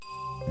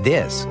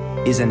This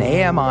is an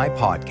AMI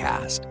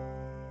podcast.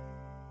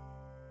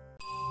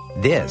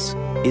 This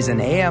is an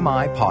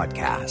AMI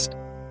podcast.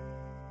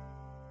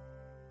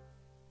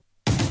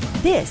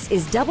 This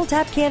is Double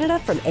Tap Canada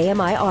from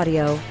AMI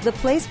Audio, the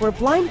place where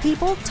blind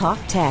people talk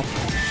tech.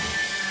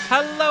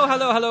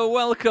 Hello.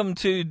 Welcome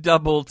to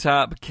Double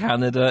Tap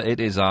Canada. It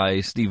is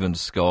I, Stephen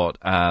Scott.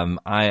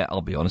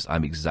 I'll be honest,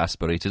 I'm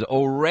exasperated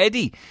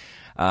already.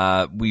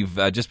 We've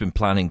just been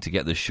planning to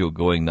get this show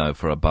going now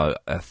for about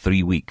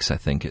 3 weeks, I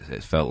think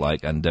it felt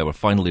like, and we're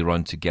finally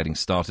around to getting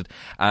started.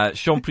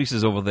 Sean Priest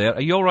is over there.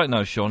 Are you all right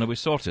now, Sean? Are we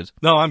sorted?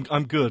 No,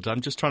 I'm good. I'm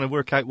just trying to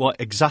work out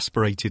what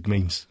exasperated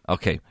means.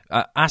 Okay.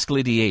 Ask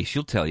Lady A.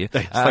 She'll tell you.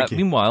 Thank you.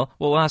 Meanwhile,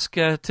 we'll ask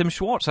Tim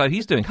Schwartz how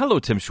he's doing. Hello,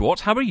 Tim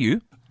Schwartz. How are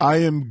you? I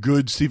am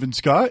good, Stephen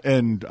Scott,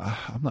 and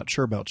I'm not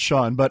sure about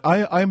Sean, but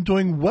I am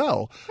doing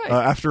well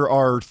after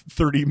our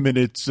 30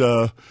 minutes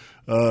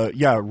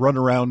run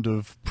around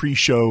of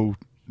pre-show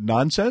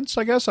nonsense,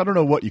 I guess. I don't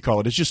know what you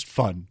call it. It's just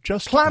fun.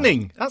 Just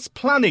planning. Fun. That's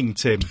planning,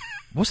 Tim.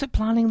 Was it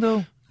planning,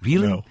 though?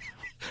 Really? No.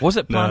 Was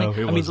it planning? No,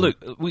 it I mean,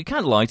 wasn't. look, we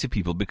can't lie to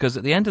people because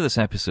at the end of this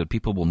episode,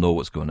 people will know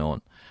what's going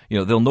on. You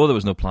know, they'll know there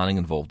was no planning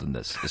involved in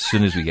this as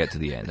soon as we get to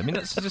the end. I mean,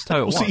 that's just how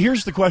it works. See,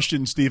 here's the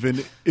question,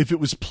 Stephen. If it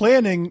was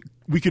planning,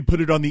 we could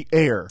put it on the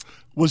air.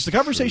 Was the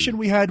conversation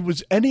we had,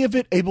 was any of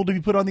it able to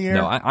be put on the air?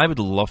 No, I would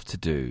love to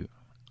do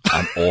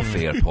an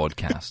off-air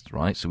podcast,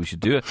 right? So we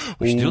should do it.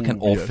 We should do like an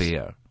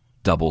off-air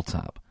double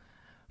tap.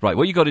 Right,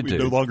 what you got to do,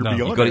 no longer be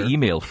you've on got to air.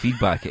 email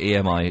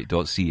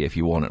feedback@ami.ca if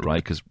you want it,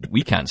 right? Because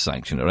we can't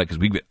sanction it, right? Because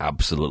we've got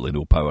absolutely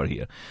no power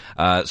here.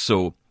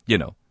 So, you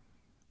know,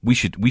 we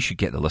should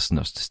get the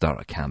listeners to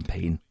start a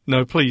campaign.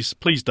 No, please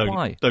don't.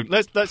 Why? Don't.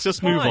 Let's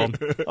just move Why? on.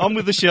 On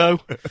with the show.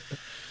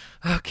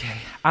 Okay.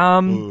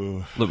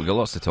 Look, we've got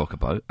lots to talk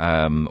about.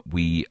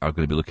 We are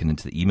going to be looking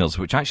into the emails,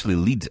 which actually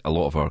lead a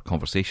lot of our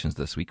conversations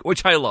this week,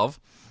 which I love.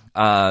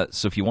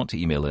 So if you want to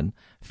email in,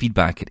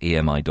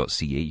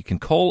 feedback@ami.ca. You can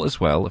call as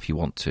well if you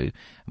want to. And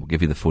we'll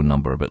give you the phone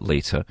number a bit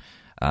later.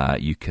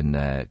 You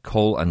can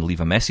call and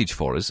leave a message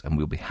for us, and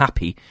we'll be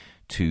happy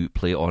to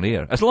play it on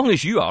air. As long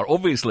as you are,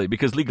 obviously,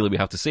 because legally we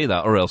have to say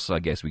that, or else I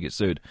guess we get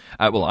sued.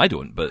 Well, I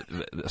don't, but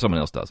someone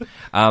else does.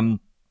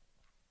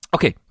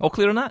 Okay, all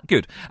clear on that?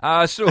 Good.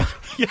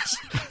 Yes,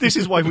 this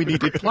is why we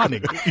needed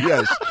planning.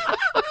 Yes,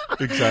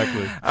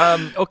 exactly.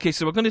 Okay,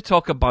 so we're going to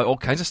talk about all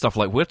kinds of stuff,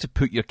 like where to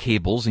put your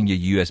cables and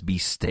your USB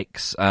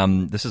sticks.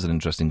 This is an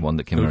interesting one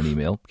that came in an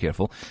email.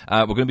 Careful.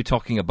 We're going to be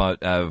talking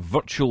about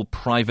virtual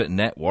private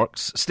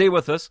networks. Stay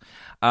with us.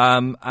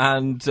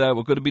 And we're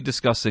going to be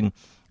discussing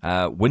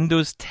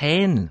Windows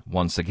 10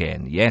 once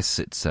again. Yes,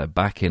 it's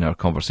back in our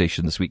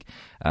conversation this week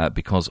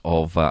because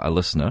of a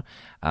listener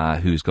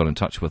who's got in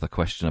touch with a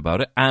question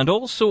about it. And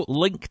also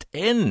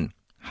LinkedIn.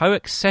 How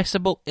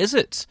accessible is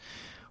it?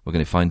 We're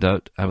going to find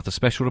out with a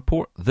special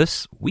report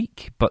this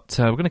week. But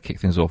we're going to kick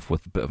things off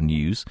with a bit of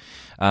news.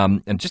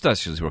 And just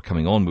as we were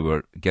coming on, we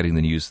were getting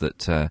the news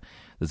that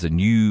there's a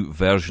new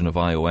version of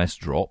iOS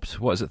dropped.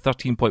 What is it,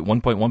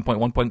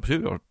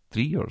 13.1.1.1.2 or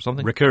 3 or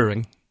something?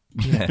 Recurring.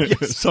 Yeah,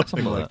 Yes,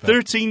 something like that.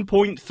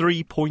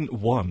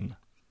 13.3.1.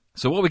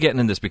 So what are we getting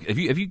in this? Have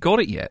you got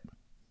it yet?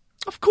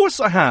 Of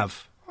course I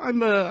have.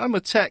 I'm a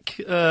tech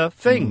thing.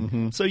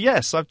 Mm-hmm. So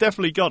yes, I've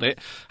definitely got it.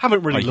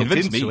 Haven't really You looked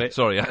convinced into me. it.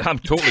 Sorry, I'm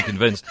totally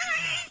convinced.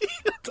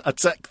 A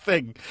tech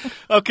thing.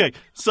 Okay,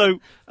 so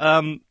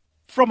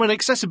from an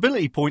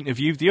accessibility point of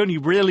view, the only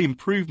real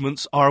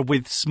improvements are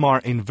with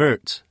Smart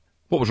Invert.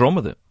 What was wrong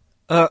with it?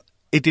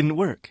 It didn't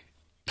work.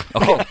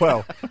 Oh,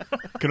 well,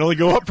 can only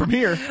go up from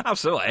here.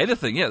 Absolutely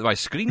anything. Yeah, my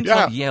screen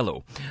Yeah. turned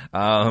yellow.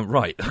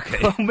 Right. Okay.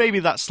 Well, maybe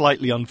that's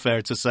slightly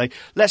unfair to say.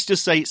 Let's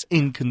just say it's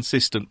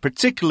inconsistent,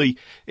 particularly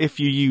if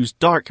you use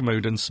dark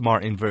mode and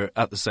Smart Invert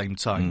at the same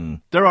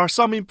time. There are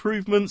some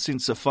improvements in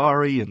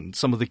Safari and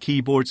some of the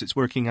keyboards it's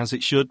working as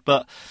it should,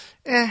 but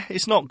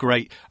it's not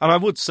great. And I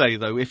would say,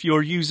 though, if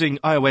you're using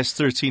iOS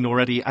 13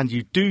 already and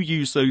you do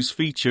use those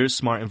features,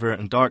 Smart Invert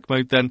and dark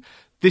mode, then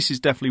this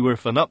is definitely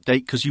worth an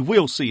update because you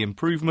will see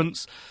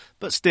improvements.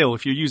 But still,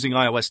 if you're using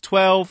iOS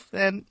 12,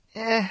 then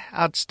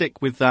I'd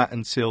stick with that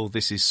until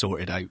this is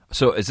sorted out.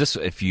 So is this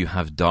if you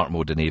have dark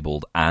mode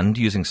enabled and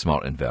using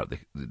Smart Invert?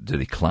 Do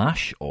they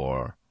clash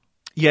or?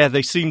 Yeah,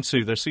 they seem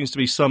to. There seems to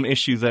be some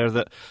issue there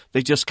that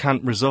they just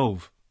can't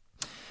resolve.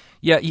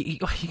 Yeah, you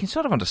can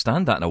sort of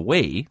understand that in a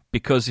way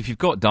because if you've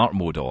got dark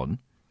mode on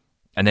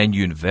and then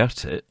you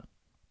invert it,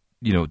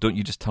 you know, don't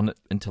you just turn it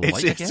into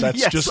light again? That's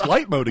Yes. just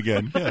light mode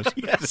again. Yes.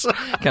 Yes.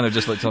 Kind of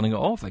just like turning it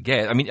off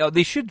again. I mean,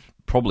 they should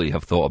probably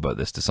have thought about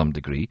this to some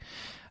degree.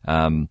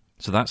 So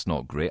that's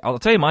not great. I'll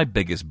tell you my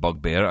biggest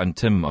bugbear, and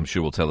Tim, I'm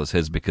sure, will tell us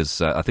his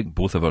because I think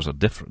both of ours are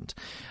different.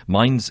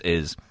 Mine's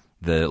is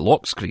the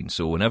lock screen.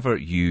 So whenever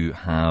you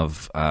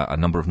have a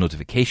number of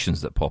notifications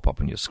that pop up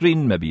on your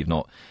screen, maybe you've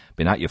not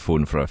been at your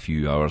phone for a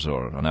few hours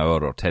or an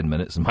hour or 10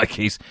 minutes, in my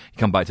case, you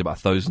come back to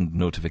about 1,000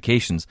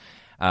 notifications.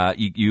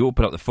 You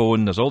open up the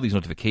phone, there's all these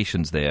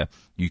notifications there.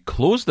 You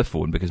close the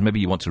phone because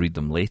maybe you want to read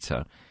them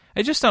later.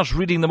 It just starts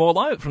reading them all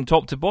out from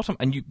top to bottom.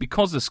 And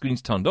because the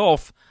screen's turned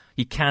off,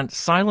 you can't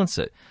silence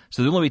it.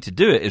 So the only way to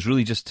do it is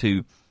really just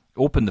to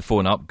open the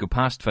phone up, go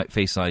past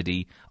Face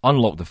ID,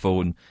 unlock the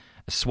phone,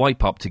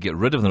 swipe up to get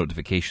rid of the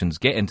notifications,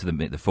 get into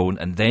the phone,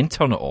 and then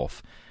turn it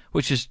off,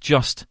 which is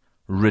just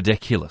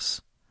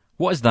ridiculous.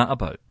 What is that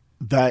about?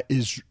 That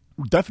is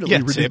definitely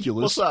Tim,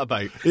 ridiculous. what's that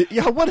about?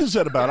 What is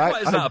that about?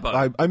 What is that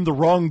about? I'm the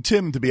wrong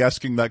Tim to be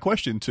asking that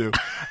question to.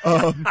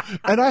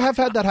 And I have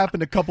had that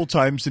happen a couple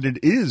times, and it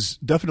is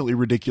definitely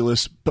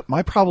ridiculous. But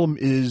my problem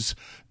is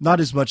not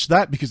as much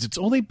that, because it's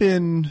only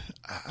been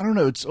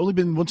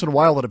once in a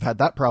while that I've had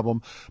that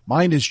problem.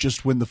 Mine is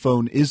just when the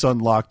phone is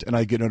unlocked and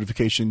I get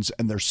notifications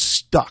and they're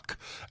stuck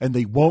and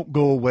they won't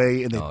go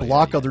away, and they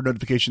block other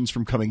notifications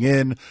from coming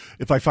in.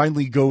 If I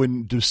finally go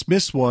and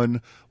dismiss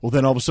one, well,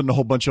 then all of a sudden a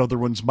whole bunch of other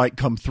ones might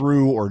come through,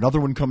 or another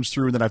one comes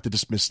through, and then I have to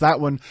dismiss that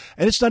one.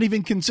 And it's not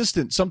even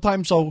consistent.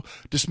 Sometimes I'll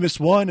dismiss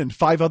one and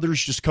 5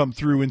 others just come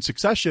through in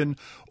succession,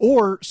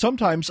 or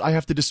sometimes I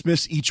have to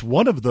dismiss each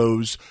one of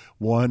those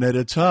one at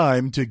a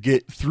time to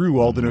get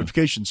through all the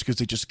notifications, because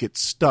they just get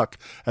stuck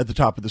at the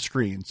top of the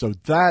screen. So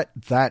that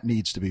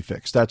needs to be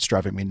fixed. That's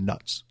driving me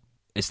nuts.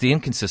 It's the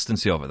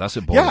inconsistency of it. That's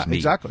what bothers me. Yeah,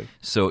 exactly.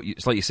 So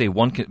it's like you say,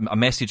 a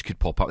message could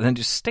pop up and then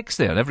just sticks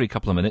there. And every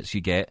couple of minutes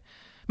you get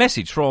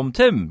message from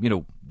Tim,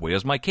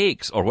 where's my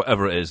cakes, or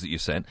whatever it is that you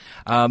sent.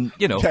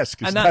 Yes,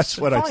 because and that's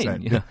what fine, I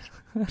sent.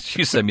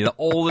 You send me that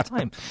all the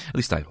time. At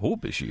least I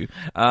hope it's you.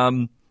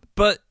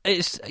 But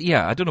it's,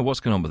 I don't know what's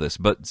going on with this,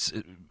 but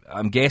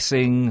I'm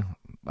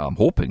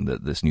hoping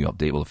that this new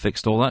update will have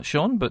fixed all that,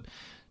 Sean, but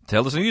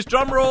tell us the news.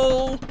 Drum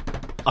roll!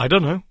 I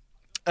don't know.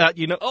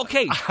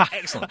 Okay,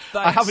 excellent.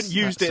 I haven't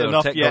used it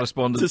enough yet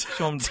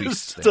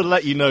to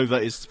let you know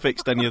that it's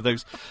fixed any of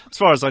those. As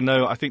far as I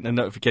know, I think the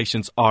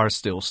notifications are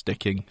still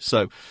sticking.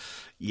 So,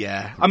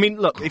 yeah. I mean,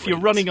 look, if you're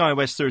running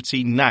iOS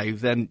 13 now,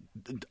 then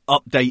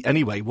update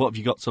anyway. What have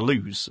you got to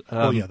lose?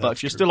 But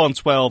if you're still on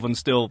 12 and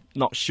still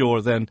not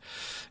sure, then,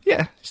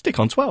 stick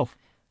on 12.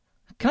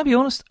 Can I be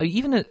honest?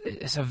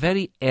 It's a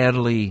very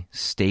early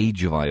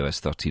stage of iOS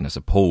 13, I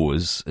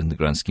suppose, in the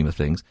grand scheme of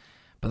things,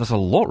 but there's a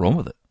lot wrong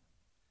with it.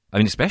 I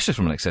mean, especially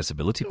from an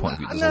accessibility point of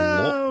view, there's a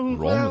lot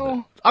wrong with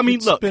it. I mean,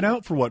 it's been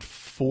out for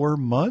 4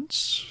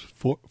 months?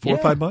 4 or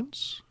 5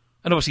 months?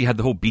 And obviously you had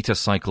the whole beta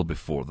cycle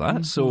before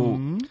that, so...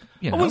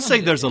 I wouldn't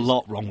say there's a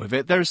lot wrong with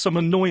it. There's some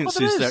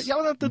annoyances there.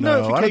 Yeah, the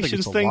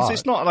notifications things,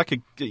 it's not like a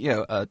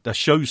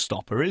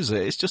showstopper, is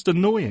it? It's just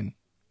annoying.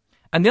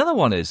 And the other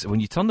one is, when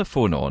you turn the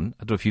phone on,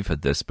 I don't know if you've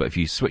had this, but if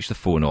you switch the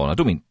phone on, I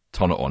don't mean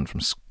turn it on from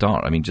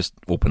start, I mean just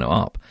open it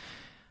up,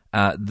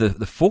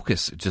 the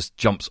focus just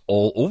jumps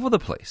all over the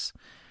place.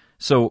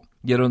 So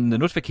you're on the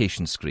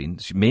notification screen,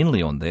 it's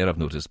mainly on there, I've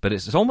noticed, but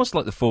it's almost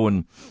like the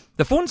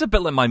phone's a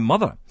bit like my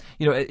mother.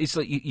 It's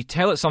like you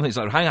tell it something, it's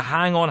like,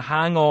 hang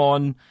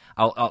on,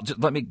 I'll just,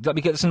 let me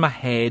get this in my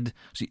head.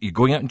 So you're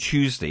going out on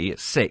Tuesday at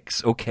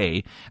 6,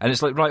 okay, and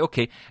it's like, right,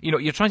 okay,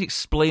 you're trying to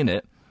explain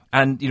it,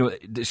 and,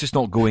 it's just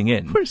not going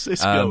in. Where's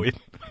this going?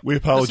 We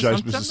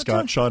apologize, Mrs.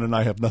 Scott. Sean and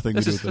I have nothing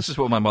to do with this. This is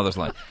what my mother's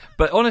like.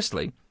 But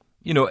honestly,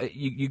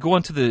 you go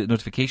onto the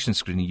notification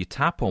screen and you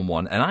tap on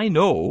one, and I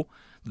know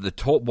that the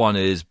top one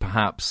is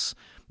perhaps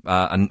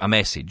a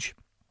message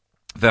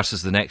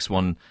versus the next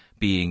one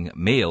being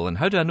mail. And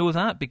how do I know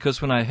that?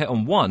 Because when I hit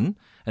on one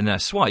and then I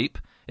swipe,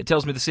 it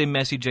tells me the same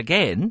message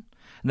again,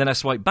 and then I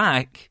swipe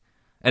back,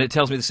 and it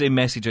tells me the same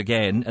message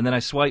again, and then I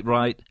swipe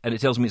right, and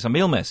it tells me it's a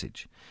mail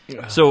message.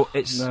 So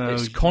it's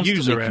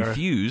constantly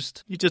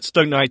confused. You just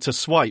don't know how to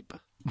swipe.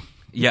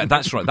 Yeah,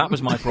 that's right. That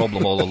was my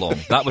problem all along.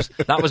 That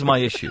was my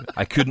issue.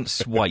 I couldn't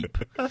swipe.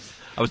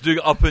 I was doing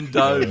it up and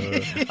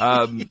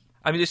down.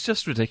 I mean, it's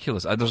just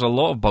ridiculous. There's a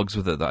lot of bugs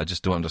with it that I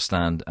just don't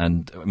understand.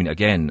 And, I mean,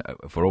 again,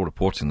 if we're all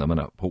reporting them,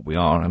 and I hope we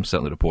are, I'm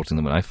certainly reporting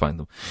them when I find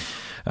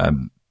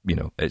them,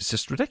 it's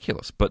just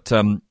ridiculous. But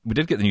we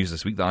did get the news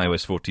this week that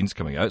iOS 14 is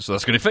coming out, so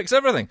that's going to fix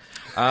everything.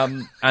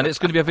 And it's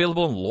going to be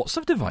available on lots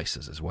of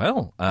devices as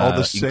well, all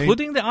the same,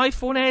 including the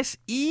iPhone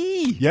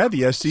SE. Yeah,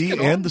 the SE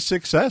and the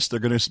 6S.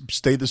 They're going to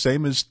stay the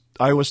same as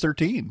iOS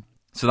 13.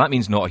 So that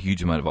means not a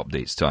huge amount of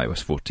updates to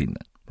iOS 14 then.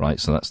 Right,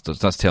 so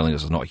that's telling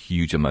us there's not a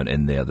huge amount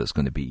in there that's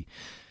going to be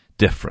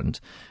different.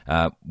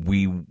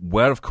 We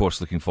were, of course,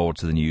 looking forward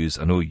to the news.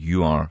 I know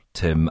you are,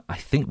 Tim. I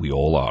think we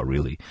all are,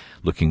 really,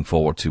 looking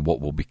forward to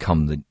what will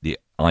become the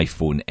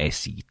iPhone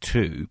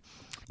SE2.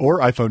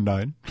 Or iPhone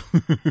 9.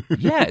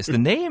 Yeah, it's the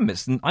name.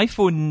 It's an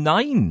iPhone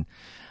 9.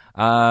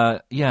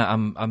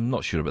 I'm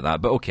not sure about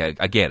that. But okay,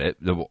 I get it.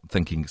 They're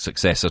thinking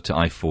successor to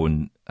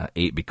iPhone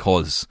 8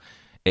 because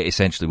it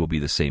essentially will be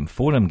the same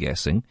phone, I'm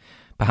guessing.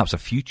 Perhaps a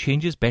few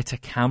changes, better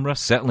camera,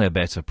 certainly a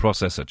better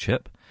processor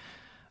chip.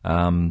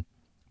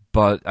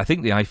 But I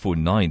think the iPhone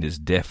 9 is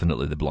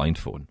definitely the blind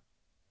phone.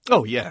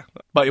 Oh, yeah.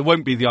 But it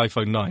won't be the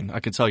iPhone 9, I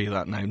can tell you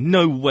that now.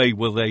 No way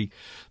will they...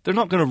 They're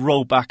not going to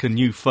roll back a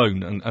new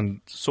phone and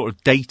sort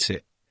of date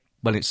it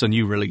when it's a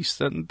new release.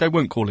 They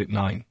won't call it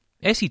 9.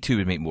 SE2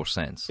 would make more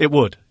sense. It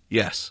would,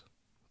 yes.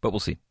 But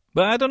we'll see.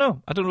 But I don't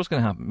know. I don't know what's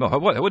going to happen. Well,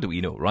 what do we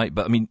know, right?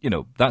 But, I mean,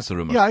 that's the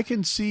rumor. Yeah, I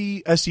can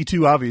see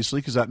SE2,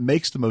 obviously, because that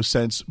makes the most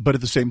sense. But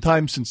at the same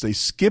time, since they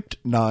skipped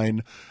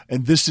 9,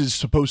 and this is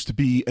supposed to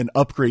be an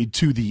upgrade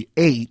to the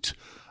 8,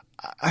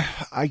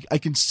 I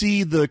can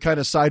see the kind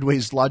of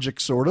sideways logic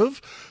sort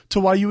of to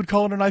why you would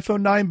call it an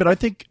iPhone 9, but I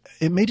think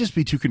it may just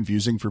be too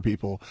confusing for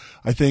people.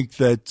 I think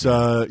that,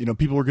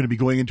 people are going to be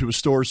going into a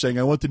store saying,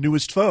 I want the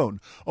newest phone.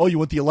 Oh, you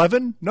want the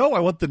 11? No, I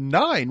want the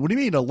 9. What do you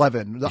mean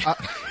 11?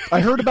 I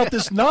heard about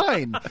this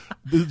 9.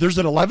 There's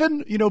an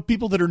 11?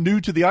 People that are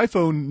new to the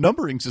iPhone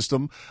numbering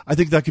system, I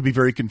think that could be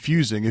very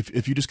confusing.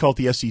 If you just call it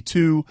the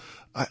SE2,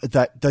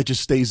 that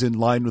just stays in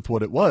line with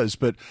what it was.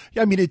 But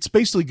yeah, I mean, it's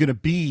basically going to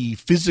be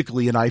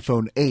physically an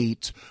iPhone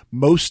 8.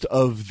 Most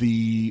of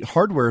the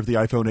hardware of the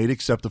iPhone 8,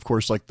 except of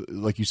course,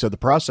 like you said, the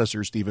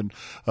processor, Stephen,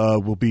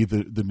 will be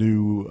the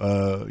new,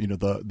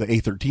 the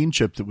A13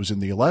 chip that was in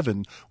the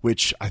 11,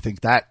 which I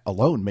think that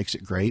alone makes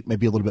it great.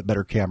 Maybe a little bit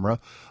better camera,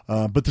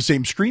 but the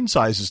same screen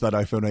size as that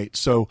iPhone 8.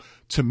 So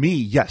to me,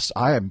 yes,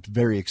 I am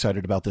very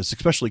excited about this,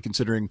 especially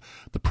considering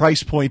the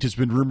price point has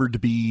been rumored to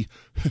be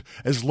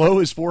as low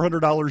as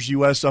 $400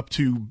 US up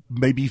to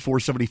maybe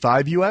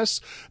 $475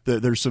 US.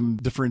 There's some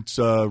different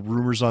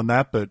rumors on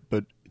that, but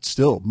it's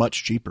still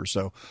much cheaper.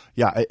 So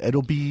yeah,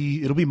 it'll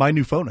be my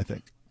new phone, I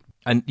think.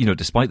 And,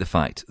 despite the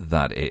fact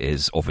that it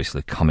is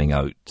obviously coming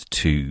out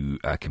to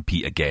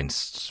compete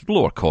against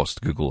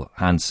lower-cost Google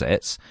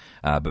handsets,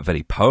 but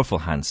very powerful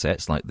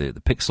handsets like the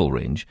Pixel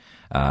range,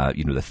 the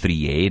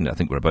 3A, and I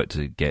think we're about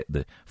to get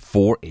the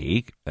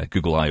 4A.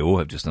 Google I.O.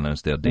 have just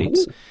announced their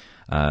dates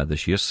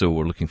this year, so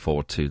we're looking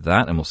forward to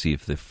that, and we'll see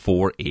if the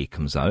 4A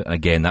comes out. And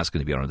again, that's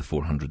going to be around the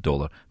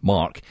 $400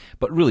 mark.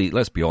 But really,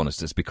 let's be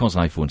honest, it's because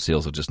iPhone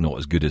sales are just not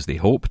as good as they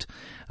hoped.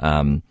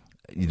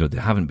 They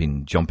haven't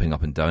been jumping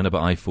up and down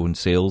about iPhone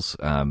sales,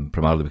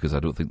 primarily because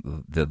I don't think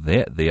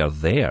they are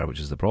there,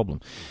 which is the problem.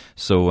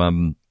 So,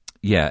 and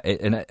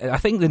I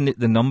think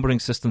the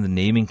numbering system, the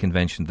naming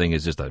convention thing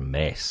is just a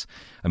mess.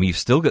 I mean, you've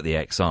still got the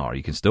XR.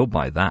 You can still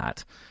buy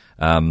that.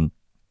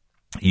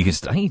 You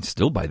can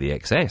still buy the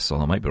XS,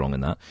 although I might be wrong in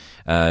that.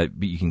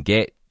 But you can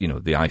get, the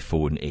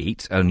iPhone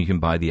 8, and you can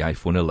buy the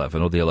iPhone 11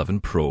 or the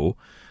 11 Pro.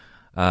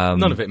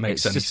 None of it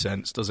makes any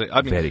sense, does it?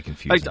 I mean, very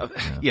confusing.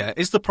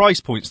 It's the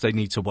price points they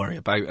need to worry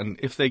about, and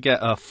if they get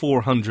a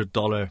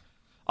 $400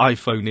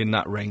 iPhone in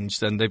that range,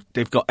 then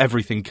they've got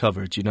everything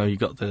covered. You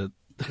got the.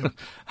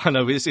 I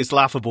know it's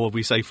laughable if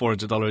we say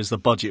 $400 is the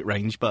budget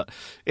range, but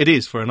it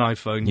is for an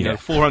iPhone.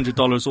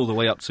 $400 all the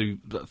way up to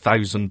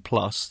 $1,000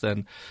 plus.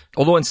 Then,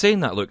 although in saying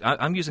that, look,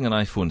 I'm using an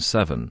iPhone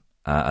 7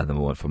 at the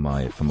moment for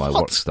my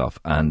work stuff,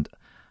 and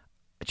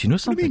do you know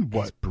something? What do you mean,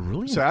 what? It's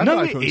brilliant. So I no,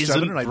 have an it iPhone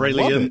 7 and I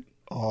brilliant. love it.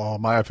 Oh,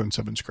 my iPhone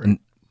 7's great.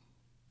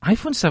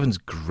 iPhone 7's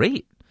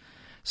great.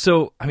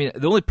 So, I mean,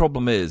 the only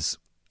problem is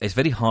it's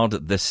very hard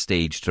at this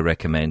stage to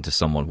recommend to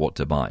someone what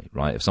to buy,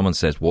 right? If someone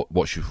says,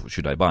 what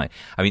should I buy?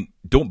 I mean,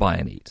 don't buy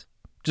an 8.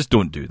 Just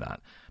don't do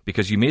that.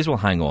 Because you may as well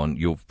hang on.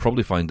 You'll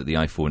probably find that the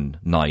iPhone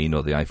 9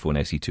 or the iPhone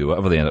SE2,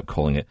 whatever they end up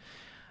calling it,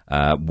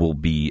 will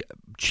be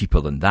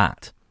cheaper than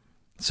that.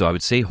 So I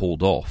would say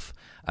hold off.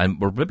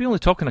 And we're maybe only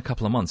talking a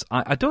couple of months.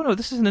 I don't know.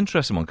 This is an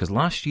interesting one because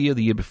last year,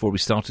 the year before, we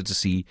started to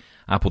see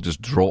Apple just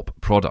drop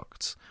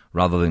products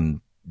rather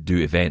than do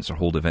events or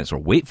hold events or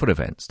wait for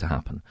events to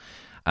happen.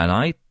 And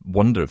I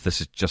wonder if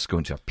this is just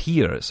going to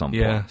appear at some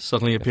point. Yeah,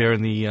 suddenly appear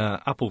in the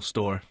Apple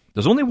Store.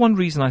 There's only one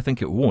reason I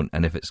think it won't,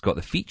 and if it's got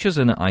the features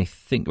in it, I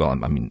think, well,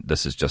 I mean,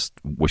 this is just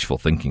wishful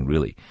thinking,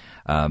 really.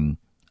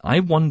 I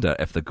wonder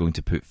if they're going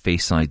to put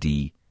Face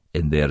ID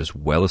in there as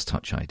well as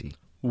Touch ID.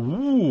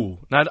 Ooh.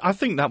 Now, I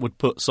think that would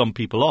put some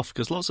people off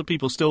because lots of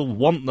people still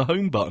want the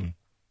home button.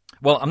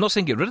 Well, I'm not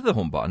saying get rid of the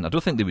home button. I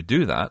don't think they would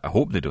do that. I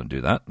hope they don't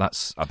do that.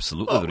 That's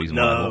absolutely the reason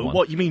why I want one.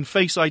 What, you mean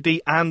Face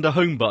ID and a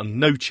home button?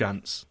 No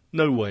chance.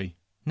 No way.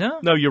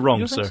 No? No, you're wrong,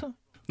 you sir. so?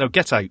 No,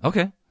 get out.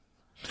 Okay.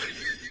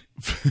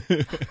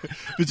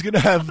 If it's going to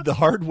have the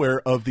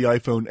hardware of the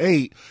iPhone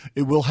 8,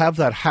 it will have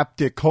that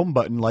haptic home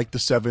button like the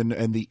 7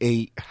 and the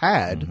 8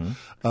 had.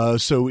 Mm-hmm.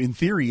 So in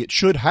theory, it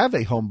should have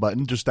a home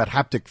button, just that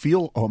haptic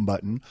feel home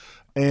button.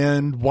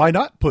 And why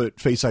not put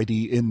Face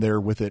ID in there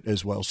with it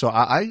as well? So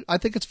I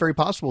think it's very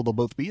possible they'll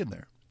both be in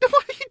there.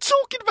 What are you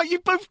talking about?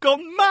 You've both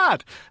gone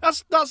mad.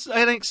 That's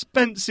an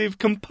expensive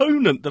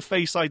component, the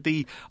Face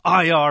ID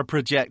IR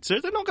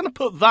projector. They're not going to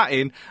put that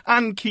in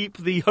and keep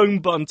the home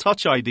button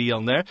Touch ID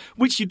on there,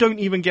 which you don't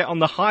even get on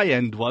the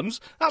high-end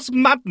ones. That's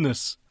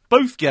madness.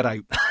 Both get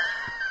out.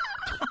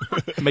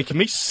 Making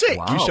me sick.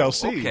 Wow. You shall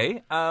see.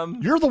 Okay.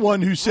 You're the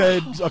one who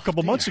said a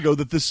couple months ago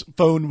that this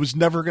phone was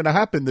never going to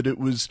happen, that it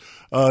was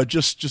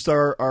just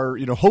our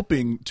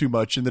hoping too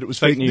much and that it was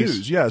fake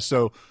news. Yeah,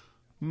 so...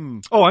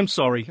 Oh, I'm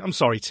sorry,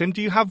 Tim. Do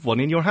you have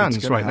one in your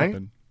hands right now?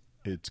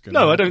 It's gonna No,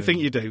 happen. I don't think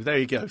you do. There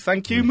you go.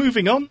 Thank you.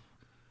 Moving on.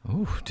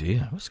 Oh,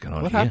 dear. What's going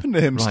on What here? happened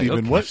to him, Right, Stephen?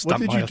 okay. What Stamp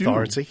did my you do?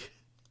 authority.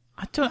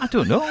 I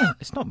don't know.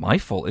 It's not my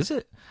fault, is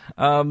it?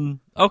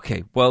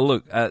 Okay. Well,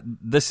 look,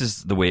 this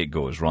is the way it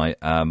goes, right?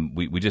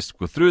 We just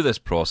go through this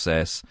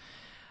process.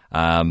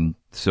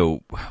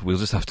 So we'll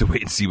just have to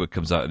wait and see what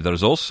comes out.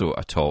 There's also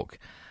a talk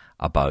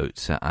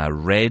about a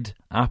red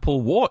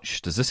Apple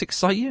Watch. Does this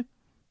excite you?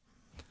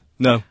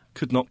 No.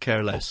 Could not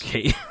care less.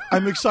 Okay.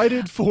 I'm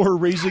excited for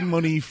raising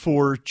money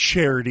for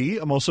charity.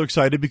 I'm also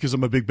excited because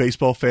I'm a big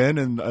baseball fan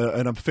and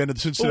I'm a fan of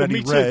the Cincinnati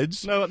me too.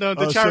 Reds. No,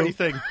 the charity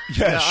thing.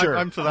 Yeah, sure.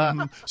 I'm for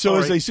that. So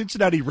as a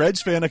Cincinnati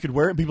Reds fan, I could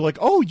wear it, and people are like,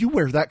 "Oh, you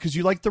wear that because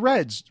you like the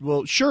Reds."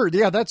 Well, sure,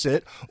 yeah, that's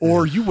it.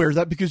 Or you wear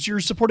that because you're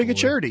supporting a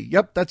charity.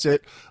 Yep, that's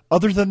it.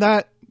 Other than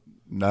that,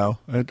 no,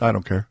 I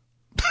don't care.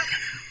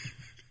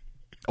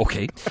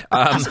 Okay.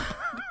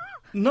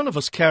 None of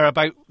us care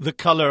about the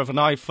colour of an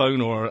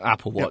iPhone or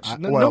Apple Watch.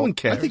 No one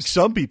cares. I think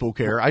some people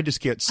care. I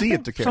just can't see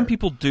it to care. Some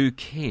people do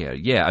care.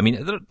 Yeah, I mean,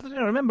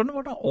 remember,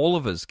 not all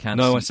of us can.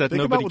 No, see. I said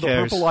Think nobody about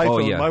cares. with the purple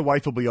iPhone. Oh, yeah. My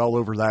wife will be all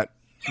over that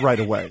right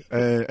away.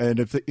 And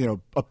if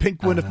a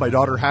pink one, if my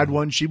daughter had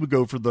one, she would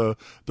go for the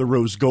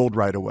rose gold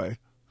right away.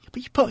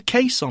 But you put a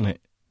case on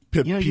it.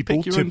 You People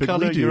pick your own typically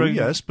colour, do, your own...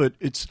 yes, but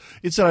it's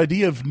that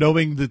idea of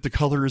knowing that the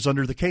color is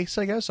under the case,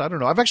 I guess. I don't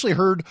know. I've actually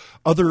heard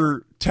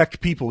other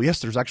tech people. Yes,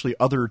 there's actually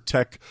other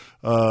tech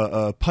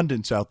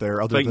pundits out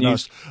there other Fake than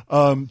news.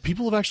 us.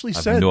 People have actually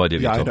said... no idea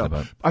what you're I talking know.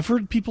 about. I've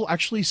heard people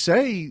actually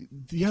say,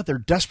 they're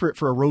desperate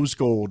for a rose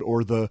gold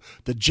or the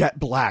jet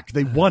black.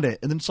 They want it.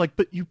 And then it's like,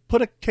 but you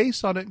put a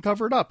case on it and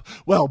cover it up.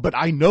 Well, but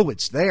I know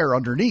it's there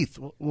underneath.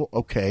 Well,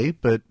 okay,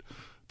 but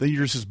then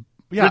you're just...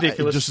 Yeah,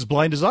 ridiculous. Just as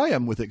blind as I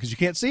am with it because you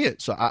can't see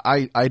it. So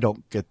I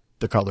don't get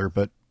the color,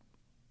 but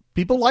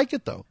people like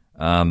it though.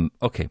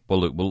 Okay, well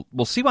look,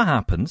 we'll see what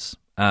happens.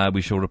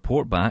 We shall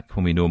report back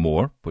when we know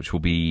more, which will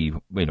be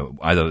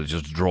either it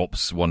just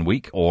drops 1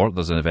 week or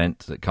there's an event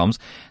that comes.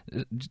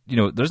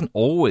 There isn't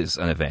always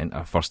an event,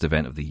 our first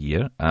event of the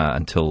year,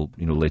 until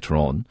later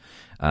on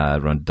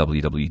around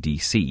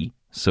WWDC.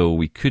 So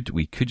we could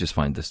just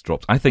find this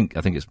drops. I think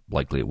it's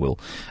likely it will.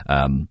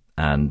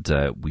 And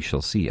we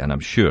shall see. And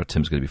I'm sure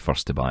Tim's going to be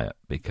first to buy it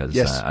because,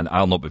 yes. And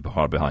I'll not be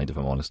far behind if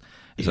I'm honest.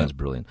 It sounds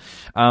brilliant.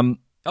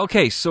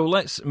 Okay, so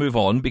let's move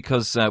on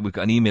because we've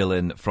got an email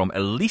in from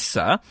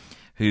Elisa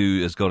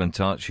who has got in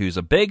touch, who's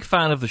a big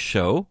fan of the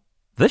show.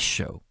 This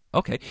show.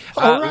 Okay.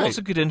 Right. Lots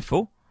of good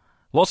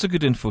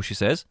info. She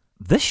says.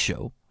 This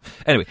show.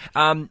 Anyway,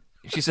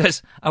 she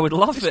says, I would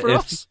love it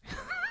if...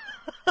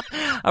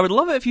 I would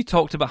love it if you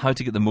talked about how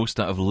to get the most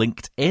out of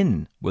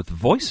LinkedIn with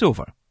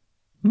voiceover.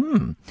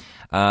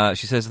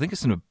 She says, I think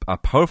it's a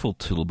powerful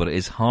tool, but it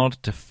is hard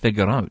to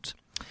figure out.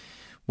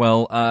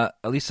 Well,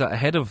 Elisa,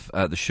 ahead of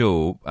the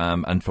show,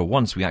 and for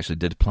once we actually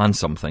did plan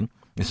something.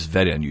 This is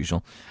very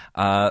unusual.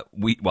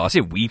 We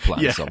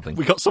planned something.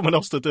 We got someone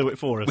else to do it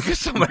for us. We got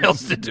someone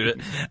else to do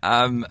it.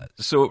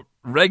 So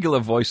regular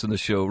voice on the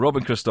show,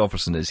 Robin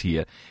Christopherson is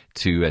here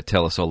to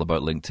tell us all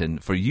about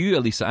LinkedIn for you,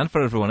 Elisa, and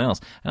for everyone else.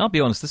 And I'll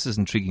be honest, this is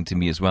intriguing to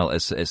me as well.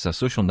 It's a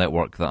social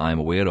network that I'm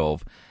aware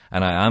of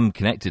and I am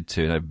connected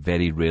to and I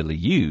very rarely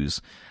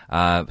use.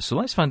 So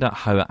let's find out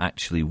how it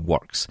actually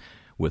works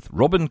with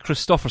Robin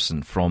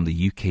Christopherson from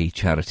the UK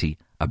charity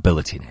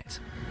AbilityNet.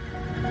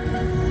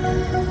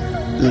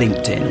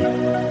 LinkedIn,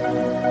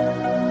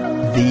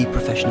 the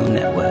professional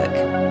network.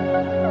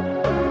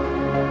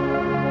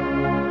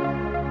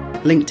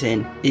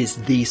 LinkedIn is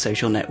the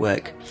social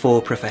network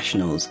for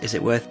professionals. Is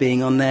it worth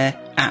being on there?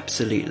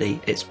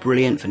 Absolutely. It's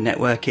brilliant for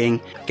networking,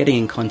 getting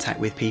in contact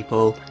with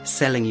people,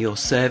 selling your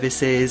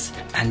services,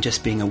 and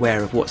just being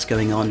aware of what's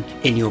going on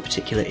in your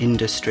particular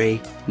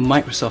industry.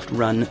 Microsoft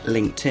run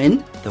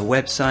LinkedIn. The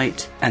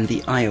website and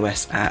the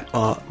iOS app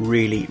are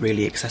really,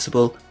 really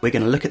accessible. We're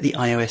going to look at the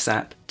iOS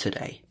app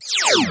today.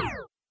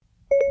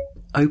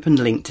 Open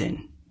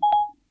LinkedIn.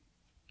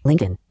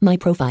 LinkedIn, My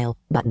Profile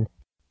button.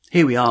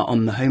 Here we are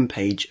on the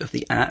homepage of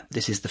the app.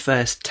 This is the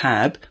first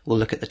tab. We'll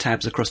look at the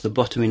tabs across the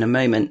bottom in a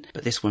moment,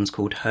 but this one's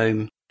called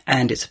Home.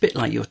 And it's a bit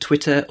like your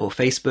Twitter or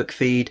Facebook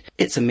feed.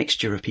 It's a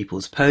mixture of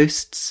people's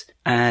posts,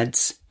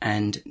 ads,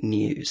 and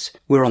news.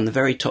 We're on the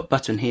very top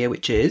button here,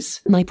 which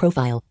is My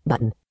Profile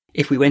button.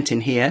 If we went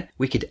in here,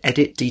 we could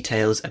edit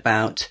details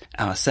about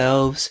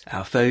ourselves,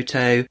 our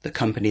photo, the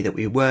company that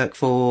we work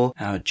for,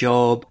 our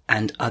job,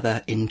 and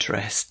other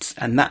interests.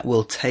 And that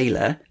will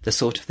tailor the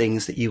sort of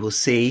things that you will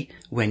see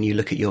when you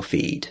look at your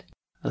feed.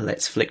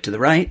 Let's flick to the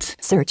right.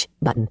 Search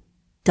button.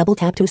 Double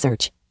tap to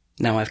search.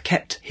 Now I've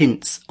kept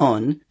hints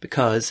on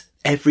because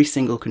every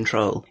single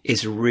control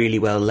is really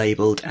well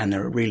labelled and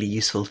there are really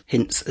useful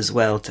hints as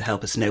well to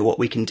help us know what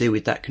we can do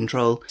with that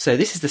control. So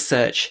this is the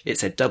search. It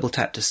said double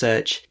tap to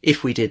search.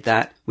 If we did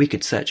that, we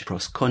could search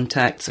across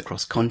contacts,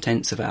 across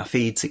contents of our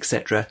feeds,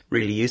 etc.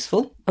 Really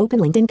useful. Open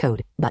LinkedIn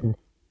code button.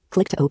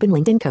 Click to open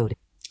LinkedIn code.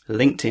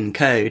 LinkedIn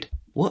code.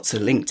 What's a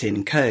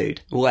LinkedIn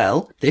code?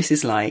 Well, this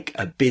is like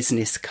a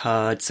business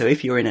card. So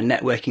if you're in a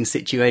networking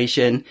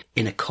situation,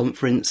 in a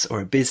conference or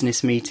a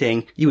business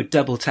meeting, you would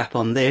double tap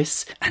on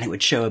this and it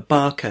would show a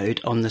barcode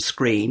on the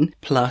screen,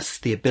 plus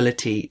the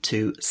ability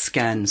to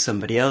scan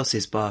somebody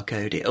else's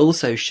barcode. It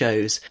also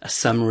shows a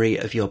summary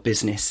of your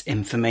business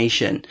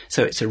information.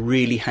 So it's a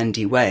really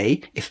handy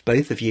way, if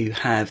both of you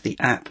have the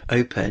app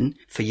open,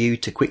 for you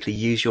to quickly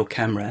use your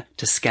camera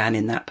to scan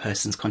in that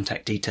person's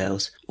contact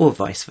details or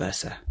vice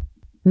versa.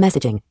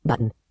 Messaging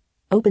button.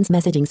 Opens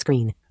messaging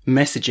screen.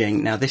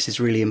 Messaging. Now, this is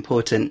really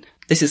important.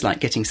 This is like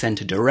getting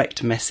sent a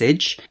direct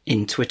message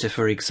in Twitter,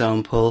 for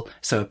example.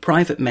 So a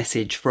private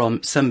message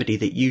from somebody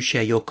that you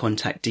share your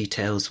contact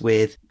details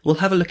with. We'll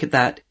have a look at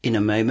that in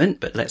a moment,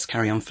 but let's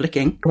carry on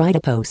flicking. Write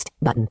a post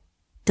button.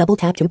 Double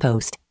tap to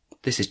post.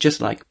 This is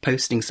just like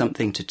posting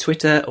something to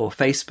Twitter or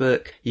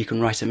Facebook. You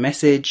can write a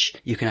message,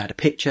 you can add a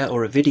picture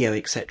or a video,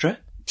 etc.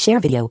 Share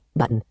video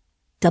button.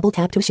 Double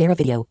tap to share a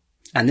video.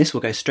 And this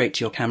will go straight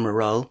to your camera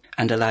roll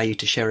and allow you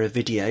to share a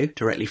video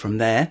directly from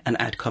there and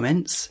add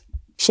comments.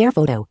 Share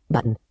photo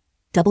button.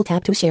 Double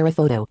tap to share a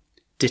photo.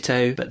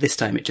 Ditto, but this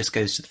time it just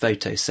goes to the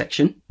photos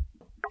section.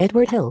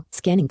 Edward Hill,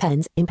 scanning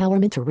pens,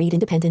 empowerment to read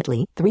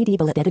independently, 3D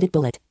bullet edited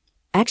bullet.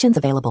 Actions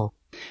available.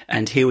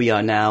 And here we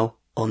are now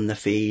on the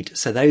feed.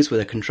 So those were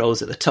the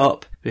controls at the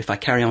top. If I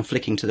carry on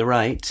flicking to the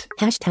right.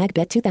 Hashtag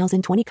Bet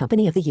 2020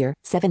 Company of the Year,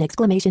 7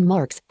 exclamation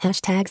marks.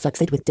 Hashtag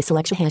Succeed with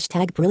Dyslexia.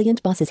 Hashtag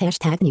Brilliant Bosses.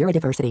 Hashtag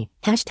Neurodiversity.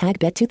 Hashtag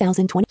Bet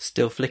 2020.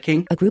 Still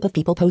flicking. A group of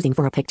people posing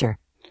for a picture.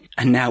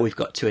 And now we've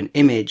got to an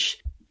image.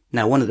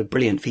 Now, one of the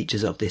brilliant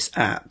features of this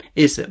app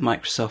is that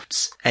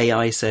Microsoft's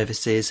AI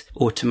services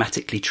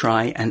automatically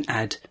try and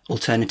add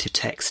alternative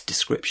text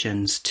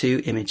descriptions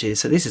to images.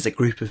 So this is a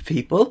group of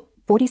people.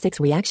 46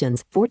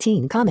 reactions,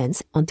 14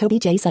 comments on Toby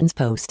J. Sutton's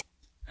post.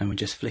 And we're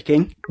just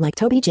flicking. Like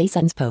Toby J.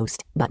 Sutton's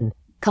post button.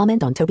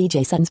 Comment on Toby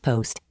J. Sutton's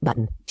post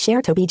button.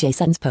 Share Toby J.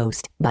 Sutton's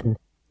post button.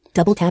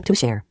 Double tap to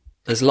share.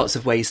 There's lots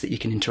of ways that you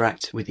can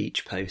interact with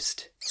each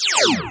post.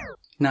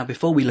 Now,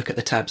 before we look at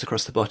the tabs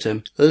across the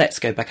bottom, let's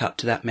go back up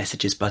to that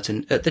messages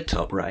button at the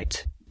top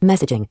right.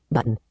 Messaging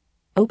button.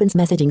 Opens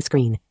messaging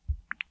screen.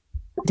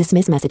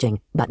 Dismiss messaging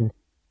button.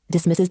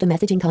 Dismisses the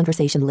messaging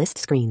conversation list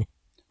screen.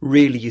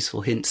 Really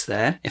useful hints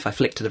there. If I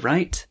flick to the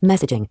right.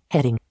 Messaging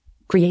heading.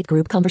 Create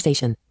group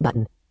conversation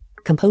button.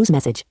 Compose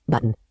message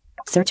button.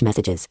 Search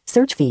messages.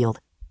 Search field.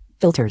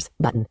 Filters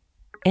button.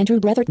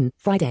 Andrew Bretherton,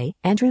 Friday.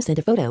 Andrew sent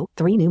a photo.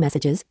 3 new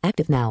messages.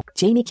 Active now.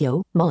 Jamie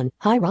Kyo, Mon.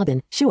 Hi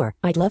Robin. Sure.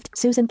 I'd love to.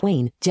 Susan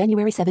Wayne.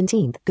 January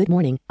 17th. Good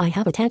morning. I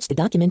have attached a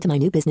document to my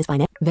new business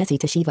finance. Vessi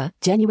Toshiva.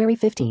 January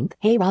 15th.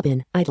 Hey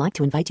Robin. I'd like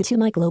to invite you to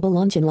my global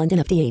launch in London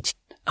FDH.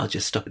 I'll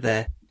just stop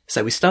there.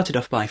 So we started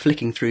off by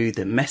flicking through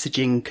the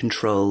messaging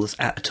controls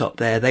at the top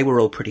there. They were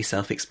all pretty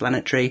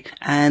self-explanatory.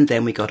 And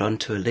then we got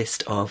onto a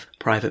list of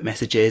private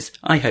messages.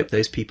 I hope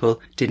those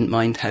people didn't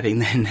mind having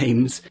their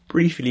names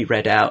briefly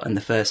read out and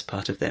the first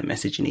part of their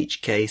message in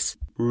each case.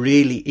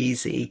 Really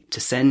easy to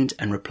send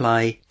and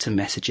reply to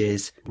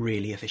messages.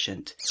 Really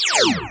efficient.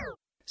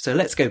 So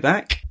let's go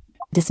back.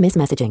 Dismiss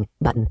messaging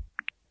button.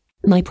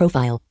 My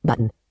profile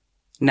button.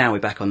 Now we're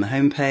back on the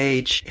home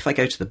page. If I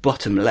go to the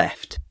bottom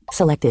left.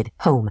 Selected.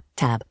 Home.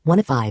 Tab. 1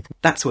 of 5.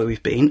 That's where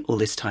we've been all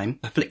this time.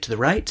 I flick to the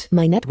right.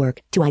 My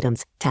network. 2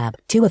 items. Tab.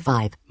 2 of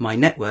 5. My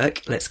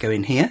network. Let's go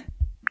in here.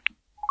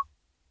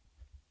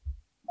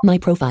 My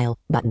profile.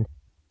 Button.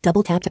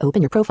 Double tap to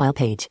open your profile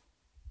page.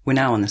 We're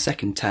now on the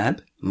second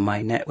tab,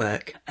 My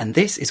Network. And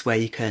this is where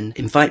you can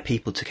invite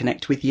people to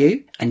connect with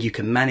you and you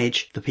can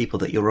manage the people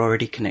that you're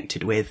already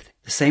connected with.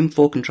 The same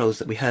 4 controls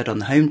that we heard on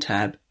the Home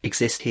tab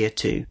exist here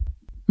too.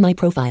 My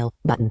profile.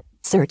 Button.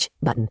 Search.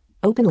 Button.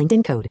 Open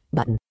LinkedIn code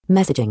button.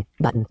 Messaging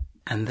button.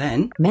 And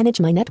then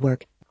manage my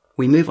network.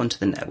 We move on to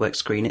the network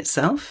screen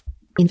itself.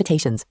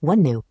 Invitations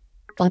 1 new.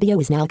 Fabio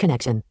is now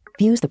connection.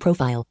 Views the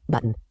profile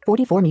button.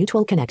 44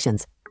 mutual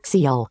connections.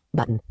 See all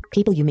button.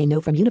 People you may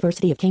know from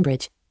University of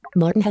Cambridge.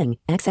 Martin Heng,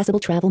 accessible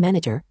travel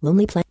manager.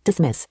 Lonely Planet.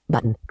 Dismiss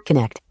button.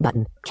 Connect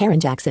button. Karen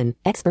Jackson,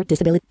 expert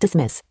disability.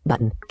 Dismiss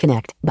button.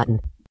 Connect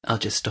button. I'll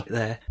just stop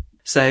there.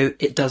 So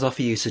it does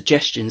offer you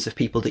suggestions of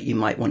people that you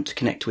might want to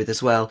connect with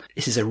as well.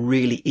 This is a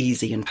really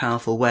easy and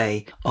powerful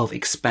way of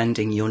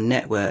expanding your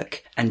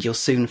network, and you'll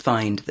soon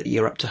find that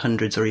you're up to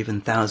hundreds or even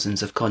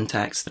thousands of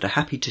contacts that are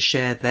happy to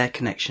share their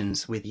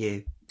connections with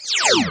you.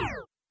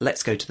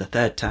 Let's go to the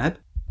third tab.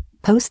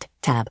 Post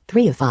tab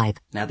 3 of 5.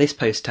 Now this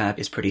post tab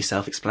is pretty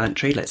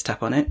self-explanatory. Let's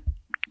tap on it.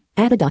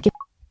 Add a document.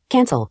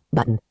 Cancel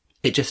button.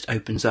 It just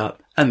opens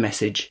up a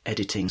message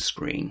editing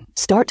screen.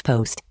 Start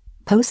post.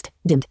 Post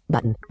dimmed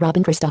button.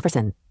 Robin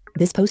Christopherson.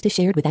 This post is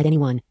shared with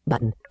 @anyone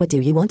button. What do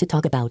you want to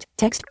talk about?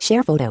 Text.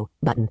 Share photo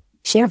button.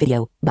 Share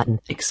video button.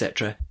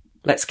 Etc.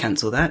 Let's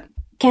cancel that.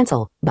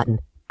 Cancel button.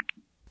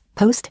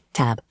 Post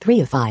tab 3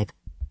 of 5.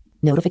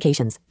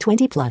 Notifications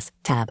 20 plus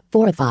tab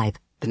 4 of 5.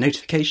 The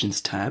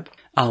notifications tab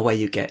are where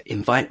you get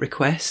invite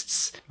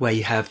requests, where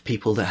you have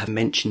people that have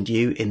mentioned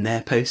you in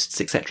their posts,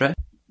 etc.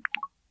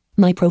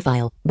 My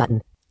profile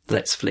button.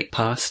 Let's flick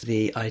past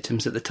the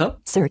items at the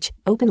top. Search.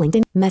 Open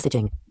LinkedIn.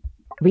 Messaging.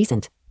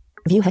 Recent.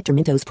 View Hector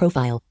Minto's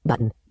profile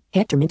button.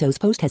 Hector Minto's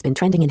post has been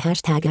trending in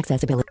hashtag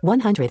accessibility.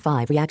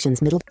 105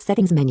 reactions middle.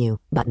 Settings menu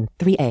button.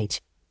 3H.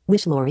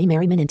 Wish Lori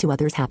Merriman and 2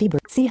 others happy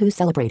birthday. See who's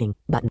celebrating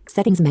button.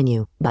 Settings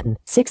menu button.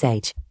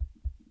 6H.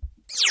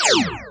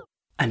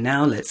 And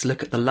now let's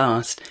look at the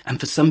last, and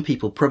for some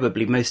people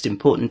probably most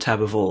important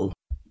tab of all.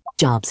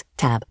 Jobs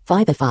tab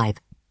 5 of 5.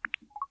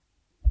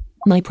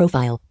 My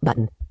profile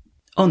button.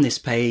 On this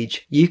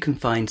page, you can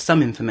find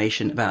some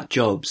information about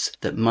jobs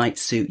that might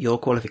suit your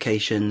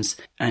qualifications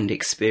and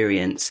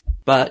experience.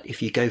 But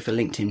if you go for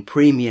LinkedIn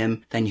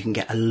Premium, then you can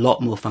get a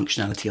lot more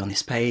functionality on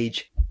this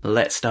page.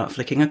 Let's start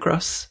flicking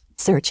across.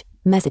 Search,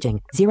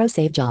 messaging, 0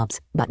 saved jobs,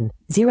 button,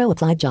 0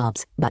 applied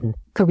jobs, button,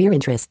 career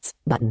interests,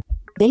 button.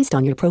 Based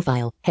on your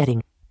profile,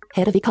 heading.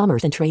 Head of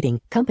e-commerce and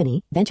trading,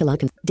 company,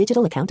 Ventula,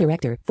 digital account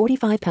director,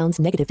 £45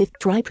 negative.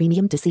 Try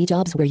Premium to see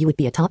jobs where you would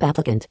be a top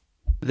applicant.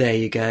 There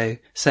you go.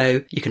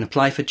 So you can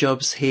apply for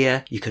jobs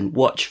here. You can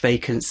watch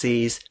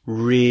vacancies.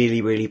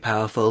 Really, really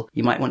powerful.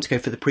 You might want to go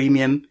for the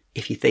Premium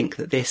if you think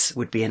that this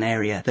would be an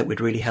area that would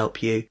really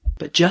help you.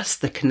 But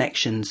just the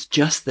connections,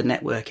 just the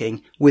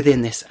networking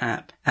within this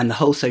app and the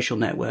whole social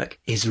network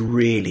is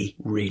really,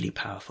 really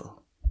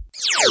powerful.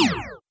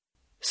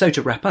 So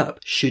to wrap up,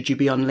 should you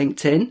be on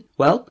LinkedIn?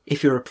 Well,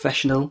 if you're a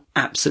professional,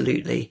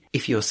 absolutely.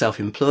 If you're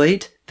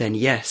self-employed, then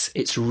yes,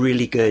 it's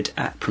really good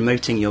at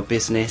promoting your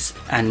business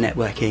and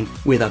networking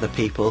with other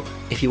people.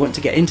 If you want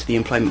to get into the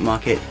employment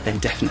market, then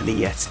definitely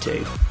yes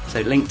too.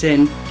 So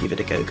LinkedIn, give it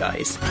a go,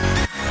 guys.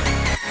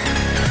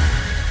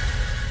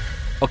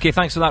 Okay,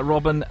 thanks for that,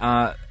 Robin.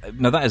 Now,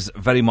 that is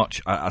very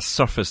much a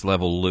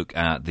surface-level look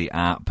at the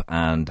app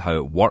and how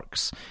it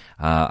works.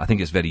 I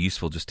think it's very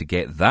useful just to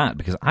get that,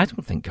 because I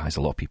don't think, guys,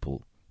 a lot of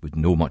people would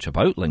know much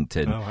about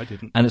LinkedIn. No, I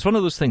didn't. And it's one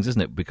of those things,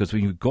 isn't it? Because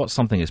when you've got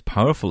something as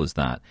powerful as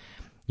that,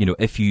 you know,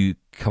 if you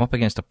come up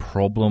against a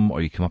problem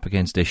or you come up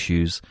against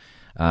issues,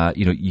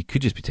 you know, you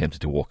could just be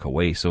tempted to walk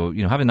away. So,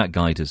 you know, having that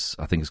guide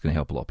I think is going to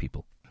help a lot of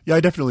people. Yeah, I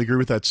definitely agree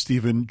with that,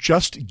 Stephen.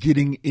 Just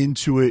getting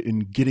into it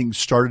and getting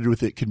started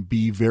with it can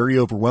be very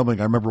overwhelming.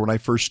 I remember when I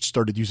first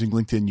started using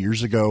LinkedIn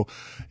years ago,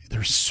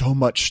 there's so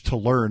much to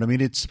learn. I mean,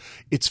 it's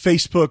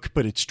Facebook,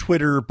 but it's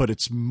Twitter, but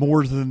it's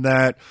more than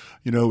that.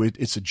 You know,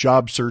 it's a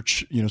job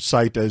search, you know,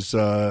 site as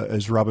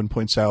Robin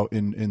points out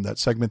in that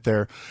segment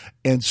there.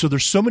 And so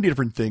there's so many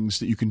different things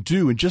that you can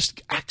do, and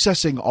just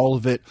accessing all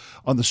of it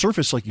on the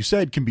surface, like you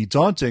said, can be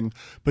daunting.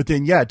 But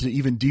then, yeah, to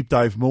even deep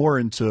dive more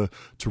and to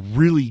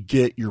really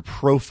get your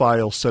profile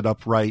set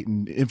up right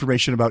and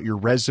information about your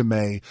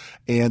resume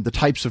and the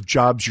types of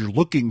jobs you're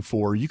looking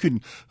for, you can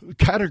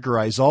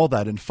categorize all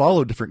that and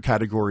follow different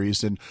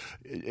categories. And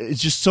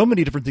it's just so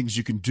many different things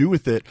you can do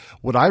with it.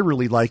 What I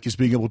really like is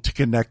being able to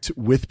connect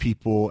with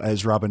people,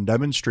 as Robin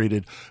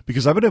demonstrated,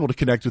 because I've been able to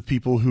connect with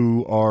people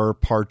who are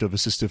part of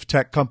assistive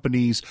tech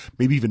companies,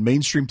 maybe even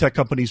mainstream tech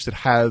companies that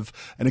have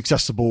an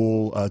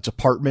accessible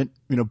department,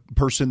 you know,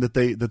 person that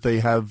they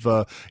have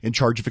in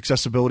charge of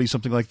accessibility,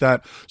 something like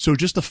that. So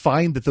just to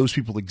find that those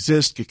people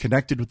exist, get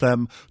connected with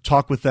them,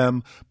 talk with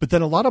them. But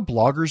then a lot of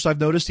bloggers, I've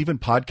noticed, even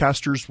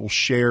podcasters, will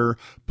share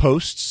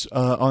posts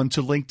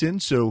onto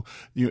LinkedIn. So,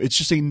 you know, it's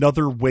just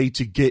another way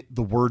to get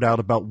the word out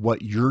about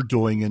what you're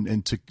doing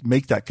and to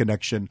make that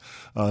connection,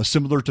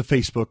 similar to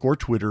Facebook or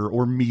Twitter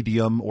or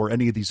Medium or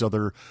any of these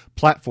other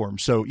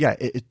platforms. So yeah,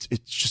 it's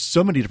just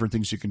so many different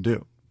things you can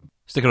do.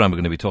 Stick around, we're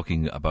going to be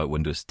talking about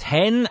Windows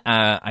 10,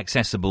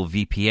 accessible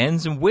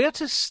VPNs, and where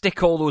to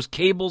stick all those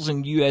cables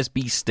and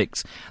USB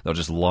sticks that are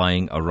just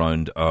lying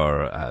around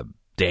our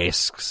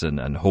desks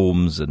and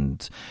homes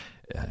and,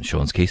 in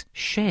Sean's case,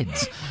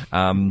 sheds.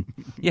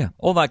 Yeah,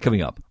 all that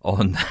coming up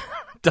on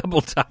Double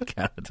Tap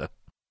Canada.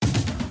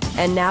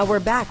 And now we're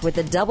back with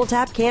the Double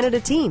Tap Canada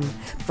team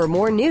for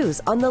more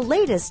news on the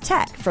latest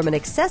tech from an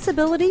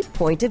accessibility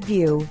point of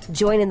view.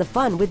 Join in the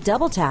fun with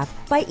Double Tap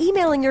by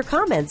emailing your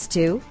comments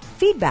to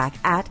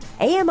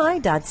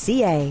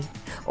feedback@ami.ca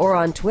or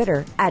on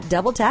Twitter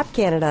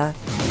 @DoubleTapCanada.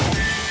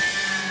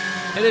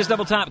 It is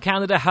Double Tap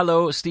Canada.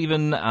 Hello,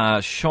 Stephen,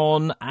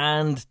 Sean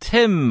and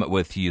Tim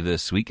with you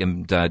this week.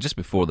 And just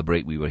before the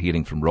break, we were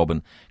hearing from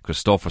Robin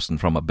Christofferson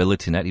from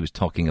AbilityNet. He was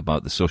talking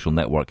about the social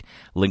network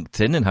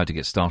LinkedIn and how to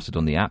get started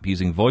on the app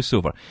using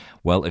VoiceOver.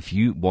 Well, if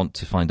you want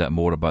to find out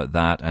more about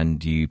that,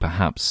 and you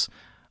perhaps...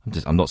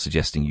 I'm not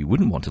suggesting you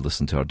wouldn't want to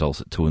listen to our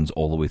dulcet tones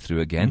all the way through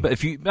again, but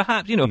if you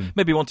perhaps, you know,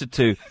 maybe wanted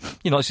to,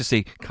 you know, let's just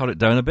say, cut it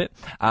down a bit,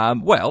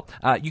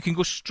 you can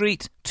go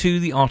straight to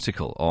the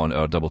article on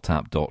our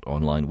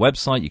doubletap.online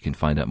website. You can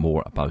find out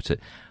more about it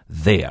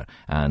there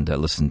and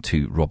listen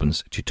to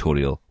Robin's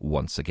tutorial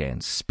once again.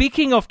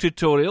 Speaking of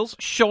tutorials,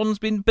 Sean's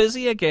been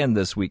busy again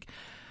this week.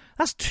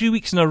 That's 2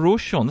 weeks in a row,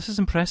 Sean. This is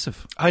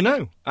impressive. I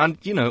know. And,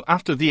 you know,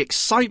 after the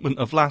excitement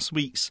of last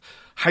week's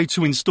how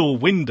to install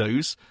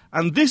Windows,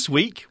 and this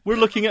week we're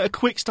looking at a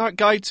quick start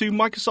guide to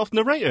Microsoft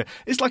Narrator.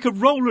 It's like a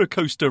roller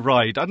coaster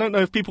ride. I don't know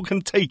if people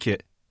can take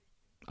it.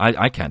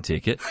 I can't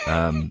take it,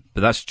 but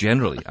that's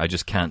generally, I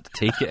just can't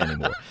take it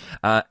anymore.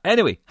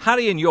 Anyway,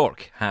 Harry in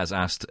York has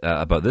asked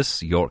about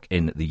this, York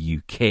in the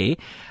UK.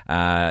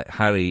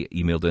 Harry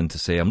emailed in to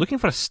say, I'm looking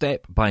for a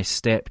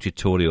step-by-step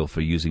tutorial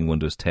for using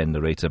Windows 10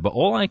 Narrator, but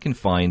all I can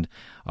find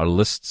are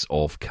lists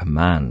of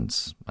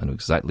commands. I know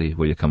exactly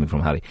where you're coming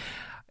from, Harry.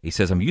 He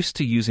says, I'm used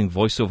to using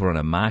VoiceOver on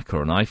a Mac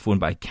or an iPhone,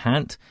 but I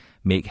can't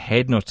make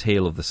head nor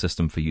tail of the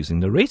system for using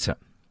Narrator.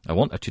 I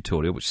want a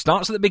tutorial which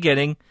starts at the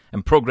beginning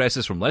and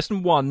progresses from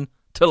lesson 1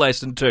 to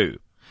lesson 2.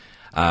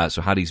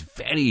 So Harry's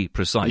very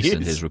precise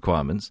in his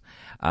requirements.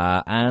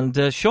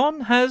 And Sean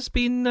has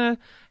been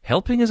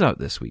helping us out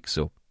this week.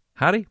 So,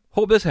 Harry,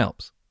 hope this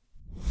helps.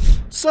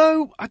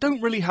 So, I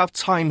don't really have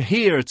time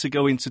here to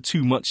go into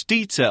too much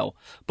detail,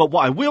 but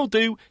what I will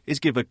do is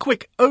give a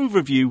quick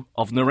overview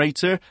of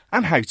Narrator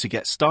and how to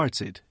get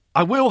started.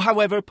 I will,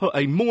 however, put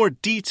a more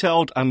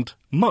detailed and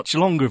much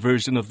longer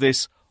version of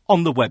this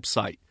on the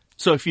website.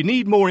 So if you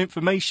need more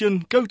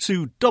information, go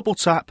to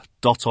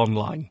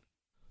doubletap.online.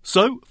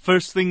 So,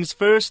 first things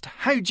first,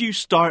 how do you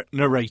start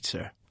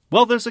Narrator?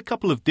 Well, there's a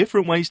couple of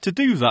different ways to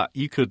do that.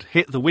 You could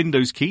hit the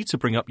Windows key to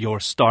bring up your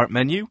Start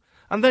menu,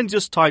 and then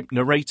just type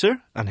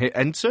Narrator and hit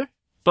Enter.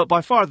 But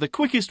by far the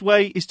quickest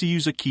way is to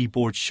use a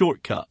keyboard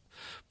shortcut.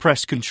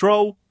 Press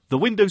Control, the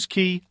Windows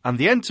key, and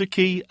the Enter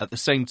key at the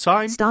same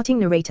time. Starting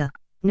Narrator.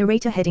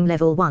 Narrator heading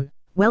level 1.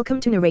 Welcome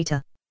to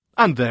Narrator.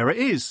 And there it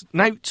is.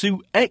 Now,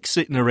 to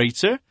exit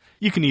Narrator,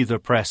 you can either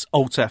press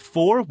Alt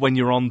F4 when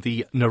you're on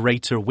the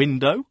Narrator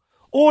window,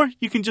 or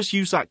you can just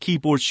use that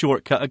keyboard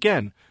shortcut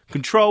again.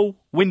 Control,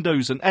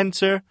 Windows and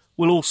Enter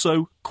will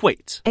also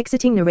quit.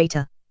 Exiting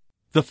Narrator.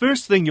 The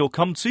first thing you'll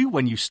come to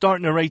when you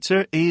start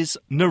Narrator is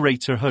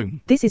Narrator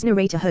Home. This is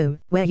Narrator Home,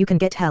 where you can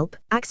get help,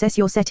 access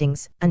your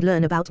settings, and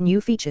learn about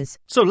new features.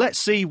 So let's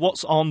see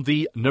what's on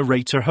the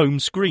Narrator Home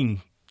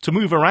screen. To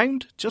move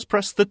around, just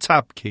press the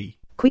Tab key.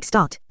 Quick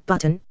Start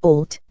button,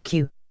 Alt,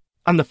 Q.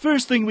 And the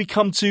first thing we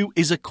come to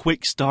is a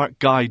Quick Start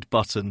Guide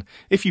button.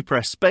 If you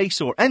press Space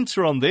or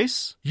Enter on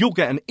this, you'll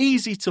get an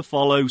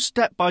easy-to-follow,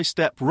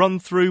 step-by-step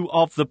run-through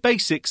of the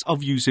basics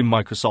of using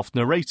Microsoft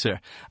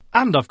Narrator.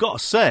 And I've got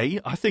to say,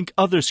 I think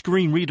other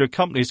screen reader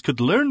companies could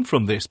learn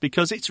from this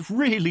because it's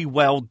really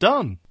well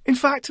done. In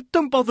fact,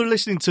 don't bother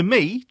listening to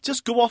me,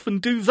 just go off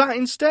and do that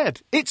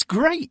instead. It's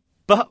great!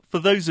 But for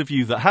those of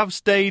you that have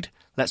stayed,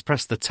 let's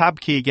press the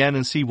Tab key again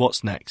and see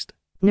what's next.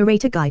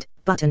 Narrator Guide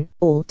button,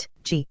 Alt,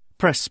 G.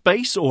 Press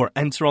Space or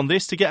Enter on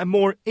this to get a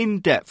more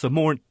in-depth, a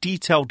more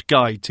detailed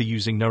guide to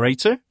using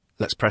Narrator.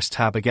 Let's press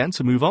Tab again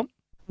to move on.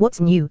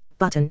 What's new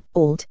button,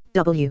 Alt,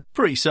 W.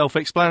 Pretty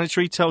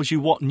self-explanatory, tells you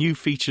what new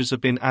features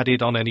have been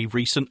added on any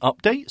recent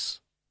updates.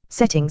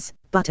 Settings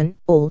button,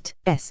 Alt,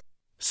 S.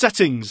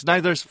 Settings.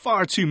 Now there's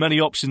far too many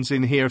options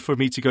in here for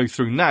me to go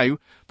through now,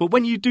 but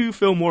when you do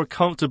feel more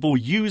comfortable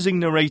using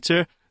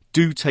Narrator,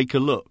 do take a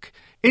look.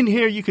 In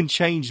here you can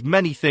change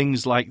many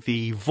things like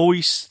the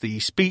voice, the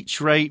speech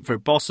rate,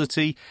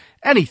 verbosity,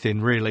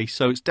 anything really,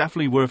 so it's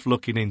definitely worth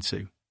looking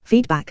into.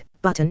 Feedback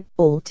button,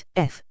 Alt,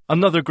 F.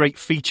 Another great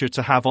feature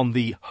to have on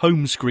the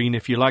home screen,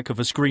 if you like, of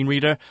a screen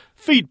reader,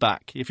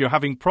 feedback. If you're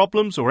having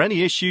problems or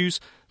any issues,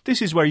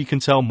 this is where you can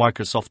tell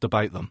Microsoft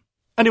about them.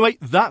 Anyway,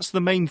 that's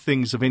the main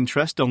things of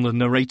interest on the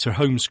Narrator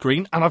home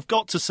screen, and I've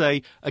got to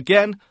say,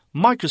 again,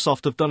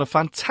 Microsoft have done a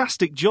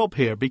fantastic job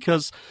here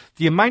because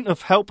the amount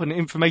of help and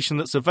information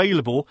that's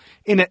available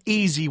in an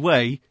easy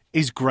way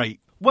is great.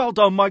 Well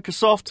done,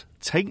 Microsoft.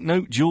 Take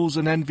note, Jules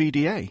and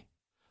NVDA.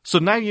 So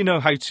now you know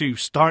how to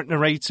start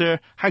Narrator,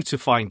 how to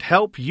find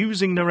help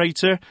using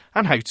Narrator,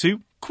 and how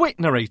to quit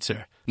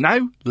Narrator.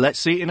 Now, let's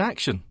see it in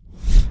action.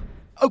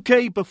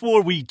 Okay,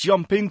 before we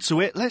jump into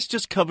it, let's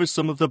just cover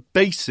some of the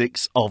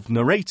basics of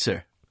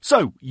Narrator.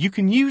 So, you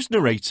can use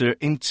Narrator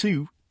in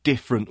two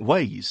different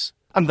ways,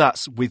 and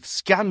that's with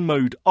scan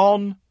mode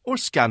on or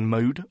scan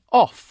mode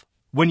off.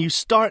 When you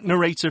start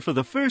Narrator for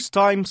the first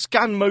time,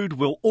 scan mode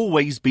will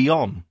always be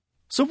on.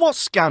 So what's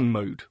scan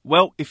mode?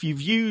 Well, if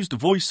you've used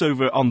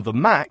VoiceOver on the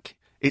Mac,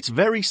 it's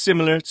very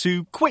similar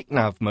to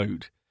QuickNav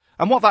mode.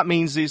 And what that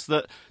means is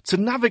that to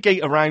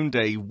navigate around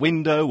a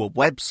window, a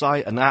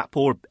website, an app,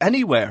 or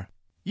anywhere,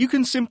 you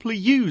can simply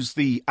use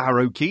the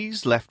arrow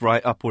keys, left,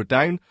 right, up or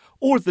down,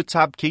 or the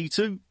tab key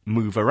to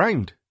move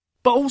around.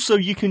 But also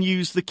you can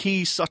use the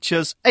keys such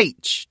as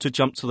H to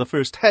jump to the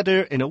first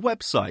header in a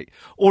website,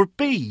 or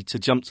B to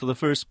jump to the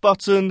first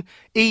button,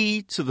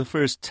 E to the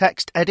first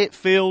text edit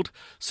field,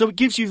 so it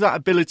gives you that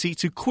ability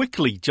to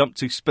quickly jump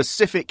to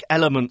specific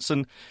elements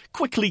and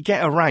quickly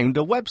get around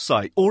a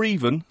website, or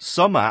even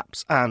some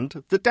apps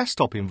and the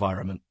desktop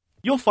environment.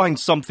 You'll find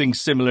something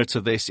similar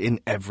to this in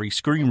every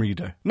screen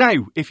reader.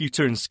 Now, if you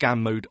turn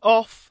scan mode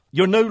off,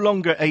 you're no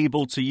longer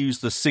able to use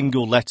the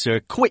single letter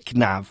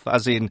QuickNav,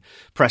 as in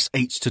press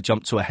H to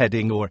jump to a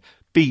heading or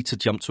B to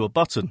jump to a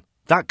button.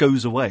 That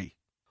goes away.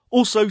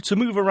 Also, to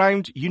move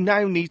around, you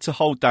now need to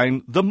hold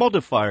down the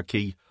modifier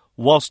key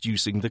whilst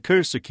using the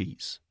cursor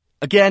keys.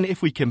 Again,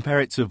 if we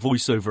compare it to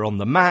VoiceOver on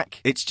the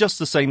Mac, it's just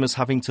the same as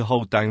having to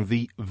hold down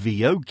the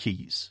VO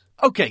keys.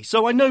 Okay,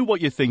 so I know what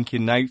you're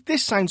thinking now.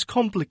 This sounds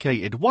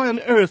complicated. Why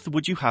on earth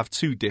would you have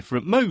two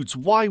different modes?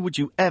 Why would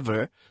you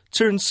ever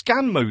turn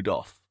scan mode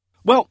off?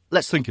 Well,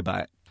 let's think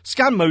about it.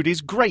 Scan mode is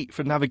great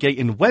for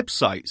navigating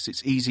websites.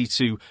 It's easy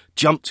to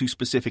jump to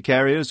specific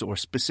areas or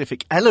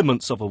specific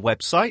elements of a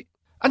website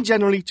and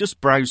generally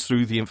just browse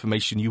through the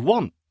information you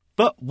want.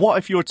 But what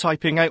if you're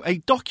typing out a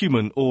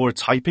document or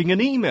typing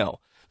an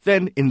email?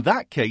 Then in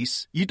that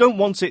case, you don't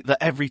want it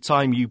that every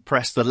time you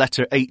press the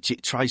letter H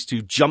it tries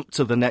to jump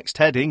to the next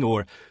heading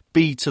or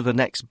B to the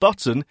next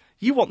button.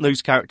 You want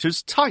those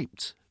characters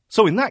typed.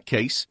 So in that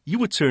case, you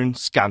would turn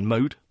scan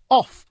mode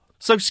off.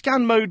 So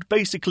scan mode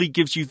basically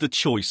gives you the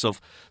choice of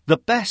the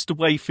best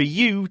way for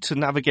you to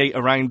navigate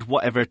around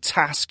whatever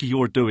task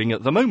you're doing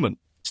at the moment.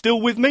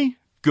 Still with me?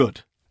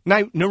 Good.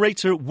 Now,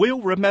 Narrator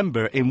will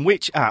remember in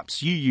which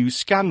apps you use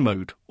scan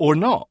mode or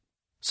not.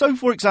 So,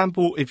 for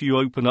example, if you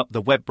open up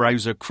the web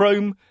browser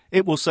Chrome,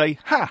 it will say,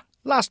 "Ha,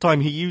 last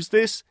time he used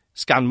this,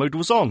 scan mode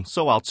was on,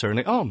 so I'll turn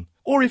it on."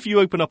 Or if you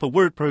open up a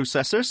word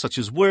processor, such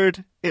as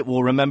Word, it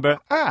will remember,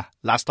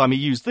 last time he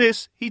used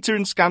this, he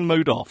turned scan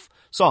mode off,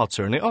 so I'll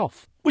turn it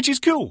off, which is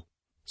cool.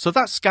 So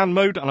that's scan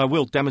mode, and I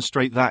will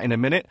demonstrate that in a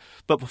minute.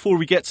 But before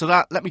we get to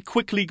that, let me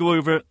quickly go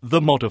over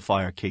the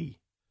modifier key.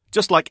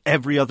 Just like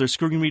every other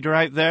screen reader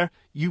out there,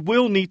 you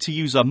will need to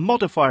use a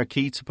modifier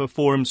key to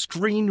perform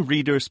screen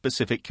reader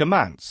specific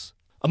commands.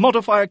 A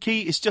modifier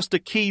key is just a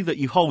key that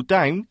you hold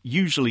down,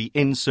 usually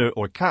insert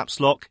or caps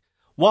lock,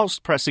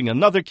 whilst pressing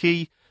another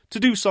key to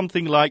do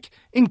something like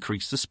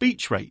increase the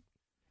speech rate.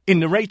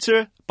 In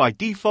Narrator, by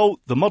default,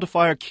 the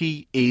modifier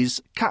key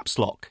is caps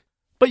lock,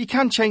 but you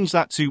can change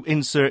that to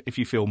insert if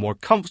you feel more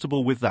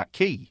comfortable with that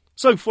key.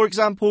 So, for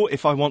example,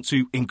 if I want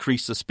to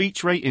increase the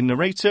speech rate in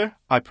Narrator,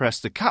 I press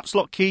the caps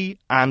lock key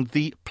and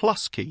the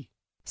plus key.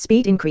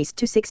 Speed increased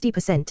to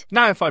 60%.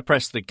 Now if I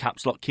press the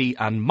caps lock key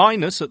and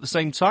minus at the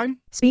same time,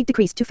 Speed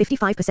decreased to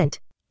 55%.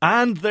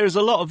 And there's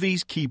a lot of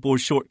these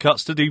keyboard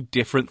shortcuts to do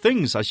different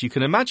things, as you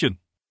can imagine.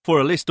 For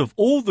a list of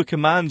all the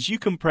commands, you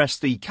can press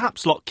the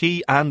caps lock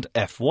key and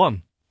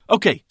F1.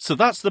 Okay, so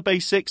that's the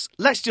basics.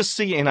 Let's just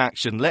see it in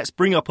action. Let's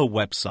bring up a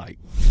website.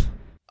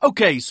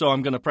 Okay, so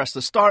I'm going to press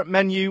the start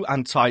menu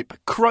and type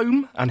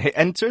Chrome and hit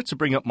enter to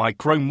bring up my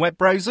Chrome web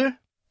browser.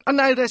 And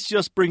now let's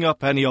just bring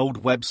up any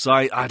old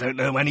website. I don't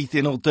know,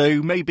 anything will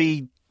do.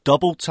 Maybe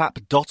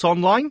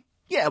doubletap.online?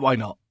 Yeah, why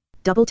not?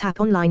 Double tap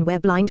online where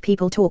blind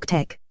people talk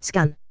tech.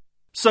 Scan.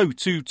 So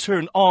to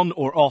turn on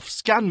or off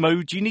scan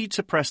mode, you need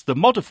to press the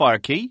modifier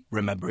key,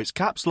 remember it's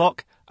caps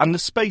lock, and the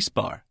space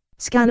bar.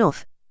 Scan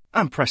off.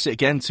 And press it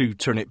again to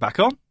turn it back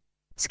on.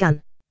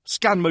 Scan.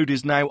 Scan mode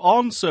is now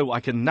on, so I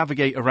can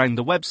navigate around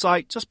the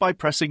website just by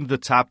pressing the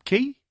tab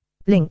key.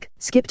 Link.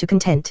 Skip to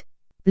content.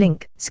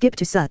 Link. Skip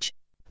to search.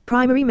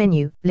 Primary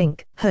menu.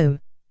 Link. Home.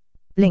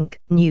 Link.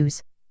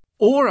 News.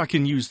 Or I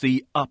can use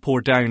the up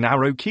or down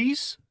arrow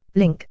keys.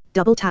 Link.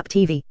 Double tap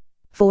TV.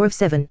 4 of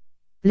 7.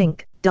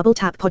 Link. Double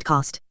tap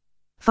podcast.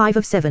 5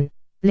 of 7.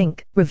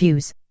 Link.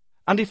 Reviews.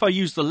 And if I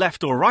use the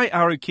left or right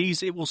arrow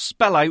keys, it will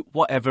spell out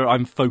whatever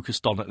I'm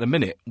focused on at the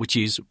minute, which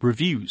is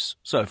reviews.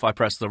 So if I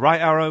press the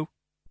right arrow,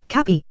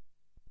 Cap E.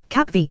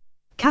 Cap V.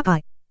 Cap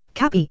I.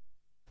 Cap E.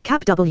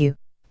 Cap W.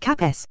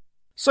 Cap S.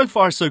 So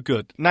far so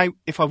good. Now,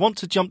 if I want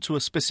to jump to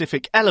a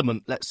specific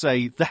element, let's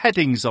say the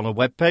headings on a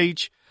web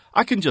page,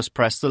 I can just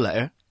press the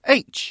letter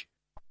H.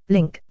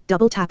 Link.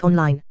 Double tap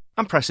online.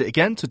 And press it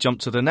again to jump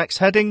to the next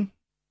heading.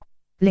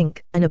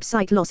 Link. An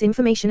website loss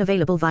information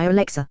available via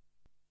Alexa.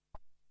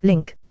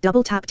 Link.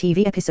 Double tap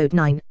TV episode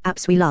 9.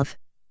 Apps we love.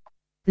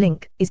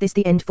 Link. Is this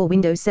the end for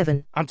Windows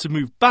 7? And to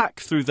move back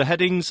through the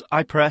headings,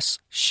 I press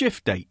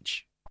Shift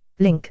H.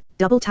 Link.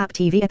 Double tap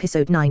TV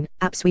episode 9.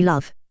 Apps we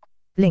love.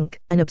 Link.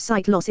 An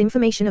website loss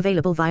information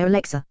available via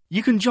Alexa.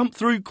 You can jump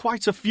through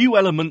quite a few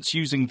elements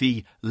using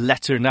the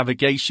letter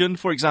navigation.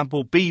 For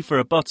example, B for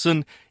a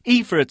button,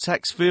 E for a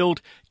text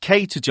field,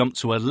 K to jump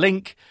to a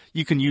link.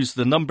 You can use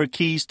the number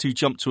keys to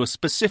jump to a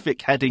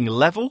specific heading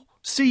level.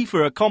 C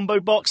for a combo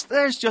box.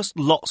 There's just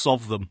lots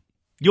of them.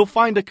 You'll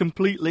find a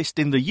complete list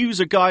in the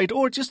user guide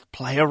or just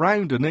play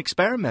around and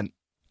experiment.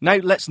 Now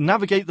let's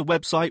navigate the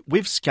website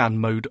with scan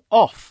mode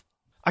off.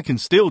 I can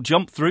still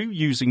jump through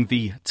using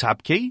the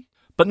tab key.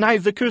 But now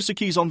the cursor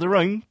keys on their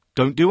own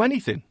don't do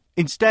anything.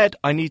 Instead,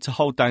 I need to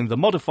hold down the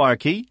modifier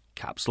key,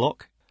 caps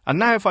lock, and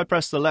now if I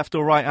press the left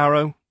or right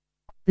arrow,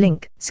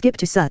 Link. Skip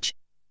to search.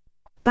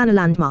 Banner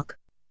landmark.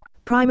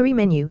 Primary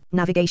menu.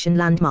 Navigation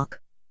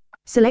landmark.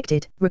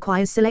 Selected.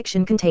 Requires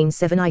selection. Contains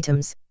 7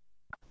 items.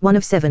 1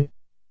 of 7.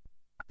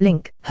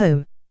 Link.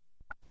 Home.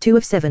 2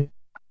 of 7.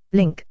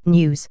 Link.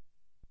 News.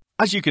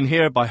 As you can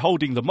hear, by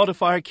holding the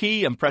modifier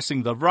key and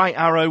pressing the right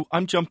arrow,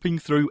 I'm jumping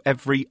through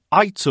every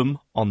item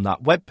on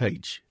that web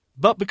page.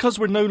 But because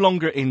we're no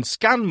longer in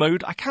scan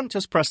mode, I can't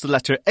just press the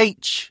letter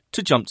H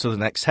to jump to the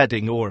next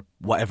heading or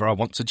whatever I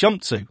want to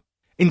jump to.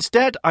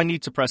 Instead, I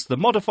need to press the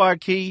modifier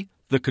key,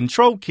 the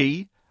control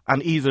key,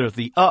 and either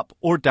the up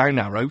or down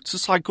arrow to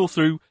cycle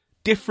through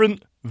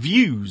different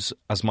views,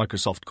 as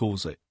Microsoft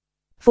calls it.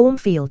 Form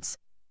fields.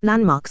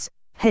 Landmarks.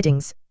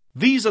 Headings.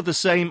 These are the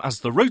same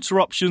as the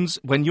rotor options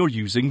when you're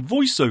using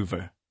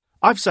VoiceOver.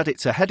 I've set it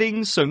to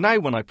headings, so now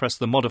when I press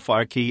the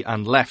modifier key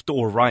and left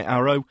or right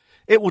arrow,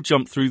 it will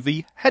jump through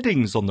the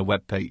headings on the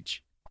web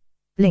page.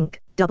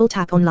 Link. Double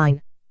tap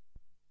online.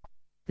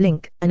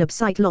 Link. An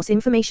website loss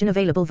information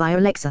available via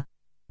Alexa.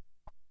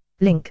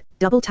 Link.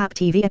 Double tap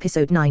TV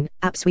episode 9.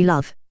 Apps we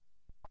love.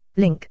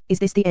 Link. Is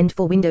this the end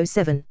for Windows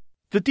 7?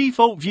 The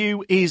default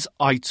view is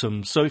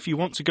items, so if you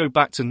want to go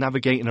back to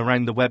navigating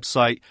around the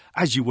website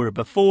as you were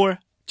before,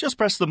 just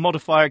press the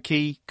modifier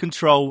key,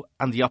 control,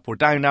 and the up or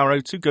down arrow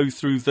to go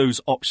through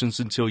those options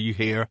until you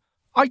hear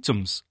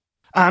items.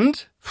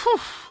 And,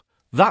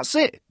 that's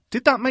it.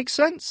 Did that make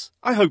sense?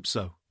 I hope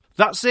so.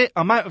 That's it.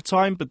 I'm out of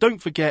time, but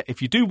don't forget,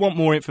 if you do want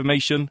more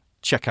information,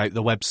 check out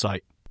the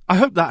website. I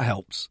hope that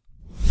helps.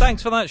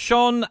 Thanks for that,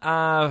 Sean.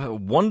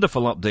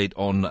 Wonderful update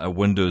on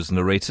Windows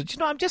Narrator. Do you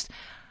know,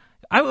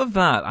 out of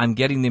that, I'm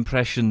getting the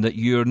impression that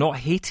you're not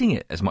hating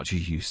it as much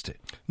as you used to.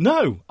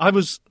 No, I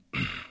was...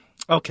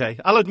 Okay,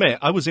 I'll admit,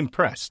 I was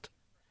impressed.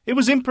 It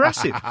was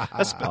impressive.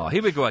 Oh,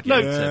 here we go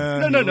again,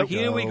 Tim. No.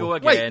 Here we go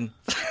again.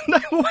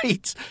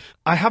 Wait.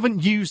 I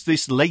haven't used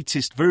this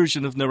latest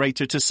version of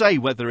Narrator to say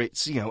whether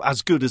it's,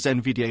 as good as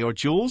NVDA or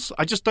Jules.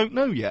 I just don't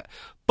know yet.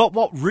 But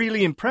what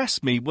really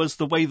impressed me was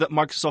the way that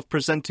Microsoft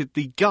presented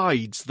the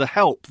guides, the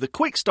help, the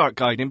Quick Start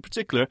Guide in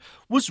particular,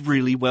 was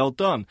really well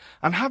done.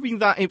 And having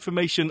that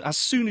information as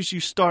soon as you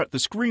start the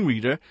screen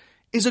reader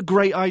is a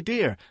great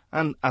idea.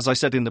 And as I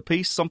said in the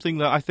piece, something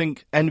that I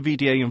think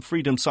NVDA and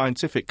Freedom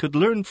Scientific could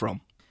learn from.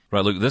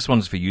 Right, look, this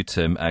one's for you,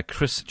 Tim.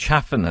 Chris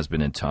Chaffin has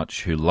been in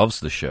touch, who loves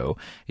the show.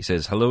 He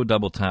says, hello,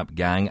 Double Tap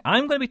gang.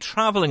 I'm going to be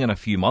travelling in a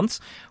few months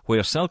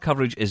where cell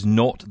coverage is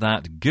not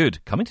that good.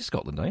 Coming to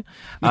Scotland,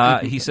 eh?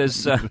 He says,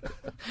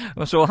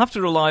 so I'll have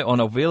to rely on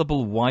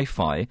available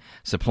Wi-Fi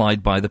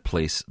supplied by the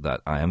place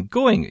that I am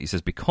going. He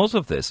says, because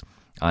of this,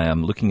 I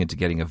am looking into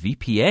getting a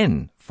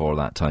VPN for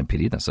that time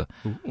period. That's a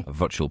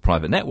virtual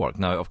private network.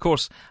 Now, of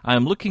course, I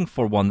am looking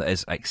for one that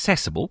is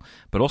accessible,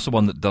 but also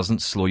one that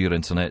doesn't slow your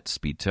internet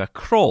speed to a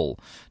crawl.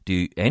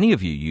 Do any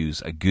of you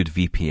use a good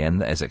VPN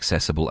that is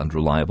accessible and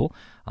reliable?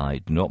 I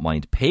do not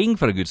mind paying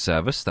for a good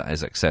service that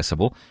is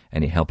accessible.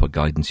 Any help or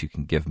guidance you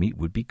can give me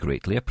would be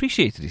greatly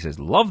appreciated. He says,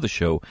 love the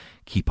show.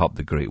 Keep up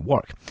the great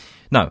work.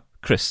 Now,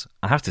 Chris,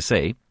 I have to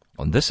say,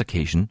 on this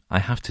occasion, I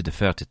have to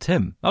defer to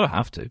Tim. I don't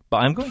have to, but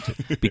I'm going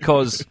to.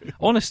 Because,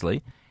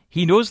 honestly,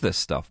 he knows this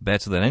stuff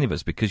better than any of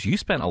us because you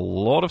spent a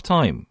lot of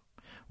time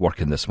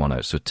working this one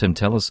out. So, Tim,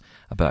 tell us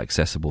about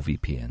accessible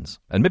VPNs.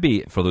 And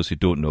maybe, for those who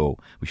don't know,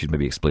 we should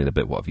maybe explain a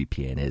bit what a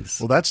VPN is.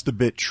 Well, that's the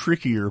bit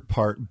trickier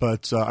part,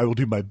 but I will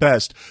do my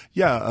best.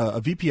 Yeah,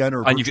 a VPN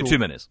or And you get 2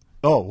 minutes.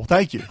 Oh, well,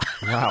 thank you.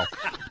 Wow.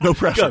 No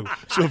pressure.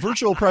 So a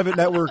virtual private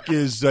network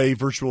is a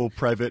virtual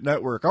private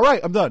network. All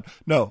right, I'm done.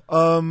 No.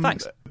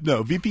 Thanks.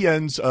 No,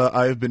 VPNs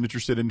I have been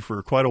interested in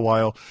for quite a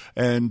while,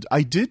 and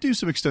I did do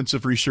some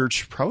extensive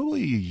research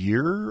probably a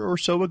year or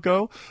so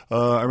ago.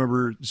 I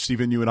remember,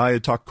 Stephen, you and I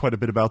had talked quite a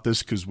bit about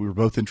this because we were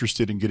both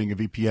interested in getting a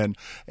VPN,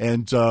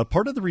 and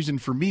part of the reason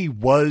for me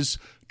was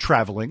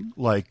traveling,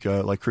 like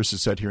Chris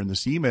has said here in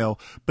this email,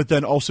 but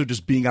then also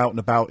just being out and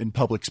about in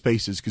public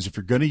spaces, because if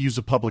you're going to use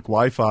a public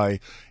Wi-Fi,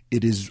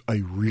 it is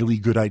a really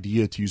good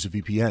idea to use a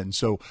VPN.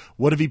 So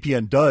what a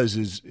VPN does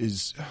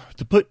is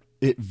to put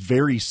it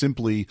very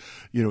simply,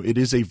 it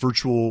is a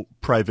virtual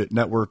private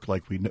network,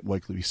 like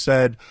we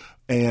said,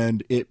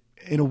 and it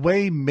in a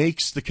way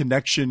makes the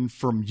connection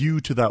from you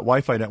to that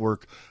Wi-Fi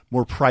network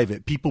more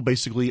private. People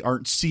basically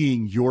aren't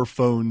seeing your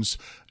phone's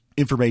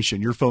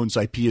information, your phone's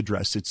IP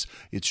address. It's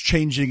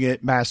changing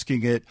it,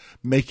 masking it,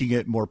 making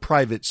it more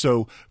private.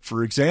 So,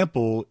 for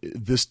example,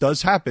 this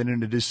does happen,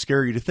 and it is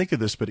scary to think of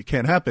this, but it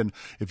can happen.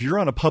 If you're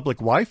on a public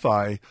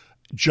Wi-Fi,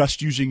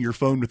 just using your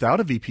phone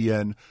without a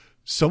VPN,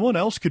 someone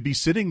else could be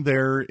sitting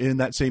there in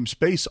that same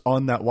space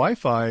on that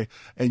Wi-Fi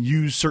and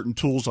use certain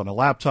tools on a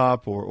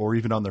laptop or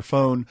even on their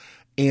phone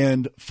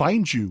and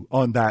find you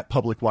on that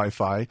public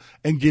Wi-Fi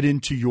and get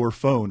into your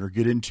phone or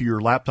get into your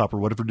laptop or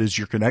whatever it is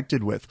you're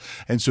connected with.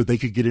 And so they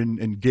could get in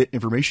and get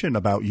information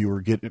about you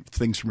or get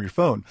things from your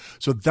phone.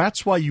 So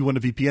that's why you want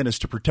a VPN, is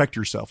to protect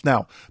yourself.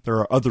 Now, there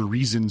are other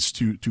reasons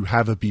to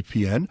have a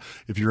VPN.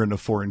 If you're in a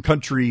foreign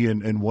country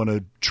and want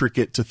to trick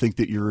it to think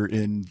that you're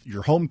in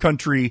your home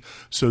country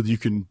so that you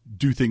can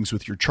do things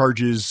with your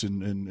charges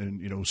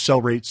and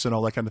cell rates and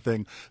all that kind of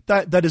thing,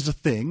 that is a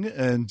thing,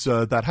 and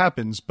that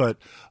happens. But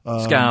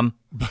scam.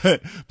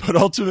 But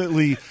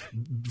ultimately,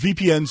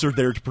 VPNs are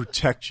there to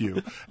protect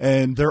you.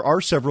 And there are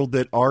several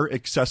that are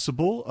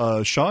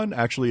accessible. Sean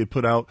actually had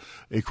put out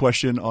a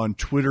question on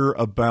Twitter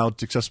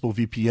about accessible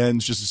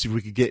VPNs just to see if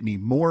we could get any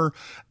more.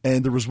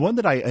 And there was one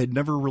that I had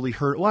never really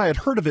heard. Well, I had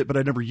heard of it, but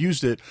I never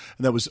used it.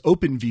 And that was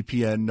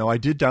OpenVPN. Now, I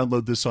did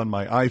download this on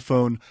my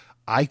iPhone.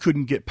 I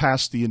couldn't get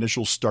past the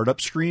initial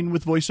startup screen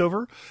with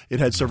VoiceOver. It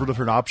had several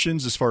different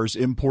options as far as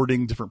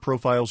importing different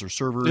profiles or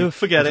server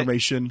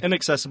information.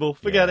 Inaccessible.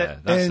 Forget it.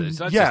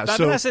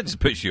 That's it. Just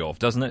puts you off,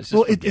 doesn't it?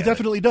 Well, it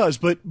definitely does.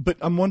 But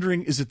I'm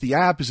wondering, is it the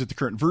app? Is it the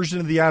current version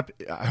of the app?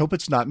 I hope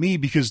it's not me,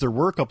 because there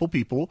were a couple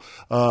people,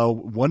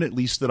 one at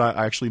least that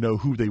I actually know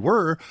who they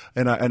were,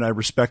 and I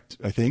respect,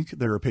 I think,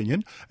 their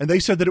opinion. And they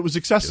said that it was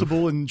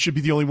accessible and should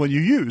be the only one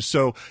you use.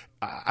 So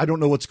I don't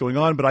know what's going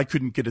on, but I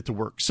couldn't get it to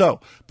work. So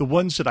the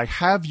ones that I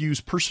have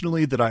used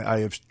personally that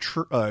I've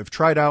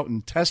tried out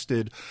and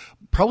tested,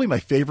 probably my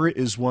favorite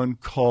is one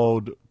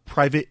called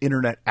Private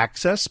Internet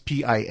Access,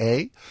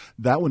 PIA.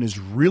 That one is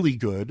really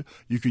good.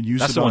 You can use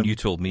That's it the on... one you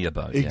told me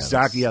about.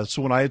 Exactly, yeah.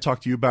 So when I had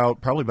talked to you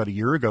about probably about a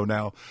year ago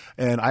now,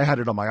 and I had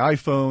it on my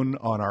iPhone,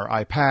 on our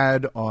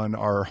iPad, on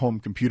our home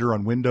computer,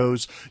 on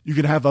Windows. You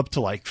can have up to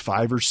like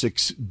 5 or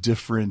 6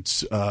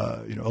 different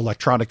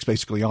electronics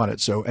basically on it.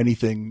 So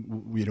anything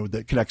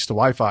that connects to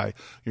Wi-Fi,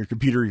 your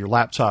computer, your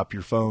laptop,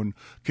 your phone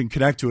can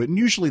connect to it. And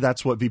usually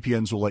that's what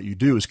VPNs will let you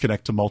do, is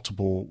connect to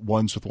multiple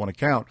ones with one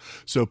account.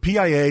 So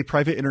PIA,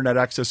 Private Internet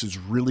Access, this is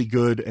really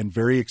good and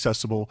very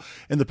accessible.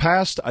 In the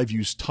past, I've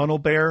used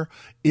TunnelBear.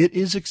 It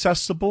is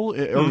accessible.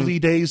 Early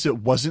days, it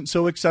wasn't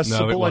so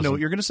accessible. No, it wasn't. I know what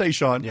you're going to say,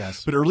 Sean.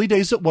 Yes. But early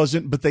days, it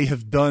wasn't. But they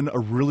have done a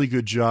really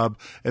good job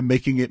at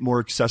making it more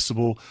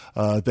accessible.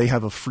 They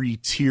have a free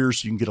tier,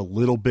 so you can get a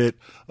little bit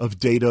of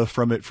data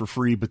from it for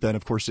free. But then,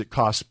 of course, it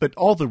costs. But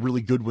all the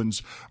really good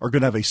ones are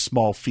going to have a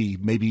small fee,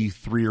 maybe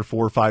 $3 or $4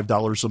 or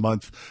 $5 a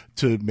month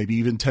to maybe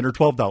even $10 or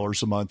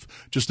 $12 a month,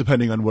 just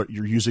depending on what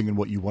you're using and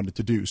what you want it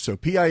to do. So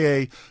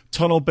PIA,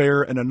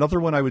 TunnelBear, and another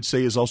one I would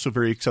say is also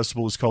very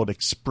accessible is called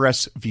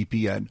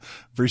ExpressVPN.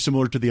 Very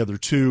similar to the other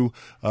two.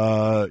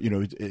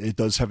 It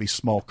does have a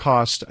small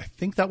cost. I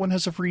think that one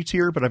has a free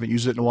tier, but I haven't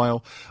used it in a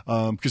while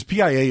because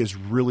PIA is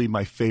really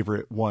my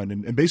favorite one.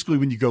 And basically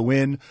when you go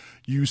in,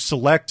 you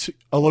select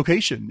a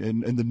location,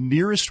 and the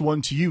nearest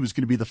one to you is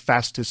going to be the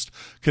fastest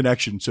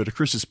connection. So to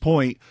Chris's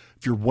point,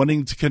 if you're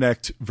wanting to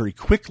connect very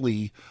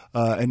quickly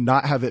and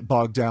not have it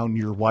bog down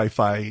your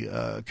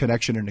Wi-Fi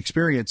connection and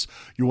experience,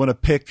 you want to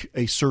pick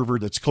a server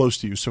that's close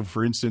to you. So,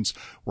 for instance,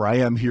 where I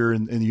am here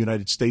in the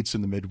United States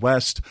in the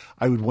Midwest,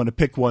 I would want to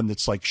pick one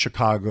that's like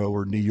Chicago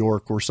or New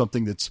York or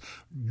something that's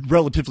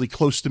relatively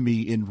close to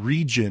me in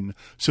region,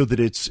 so that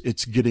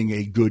it's getting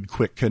a good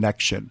quick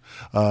connection.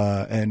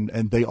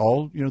 And they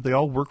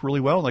all work really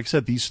well. Like I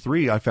said, these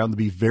three I found to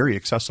be very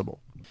accessible.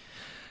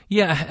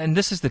 Yeah, and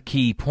this is the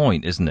key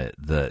point, isn't it,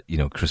 that,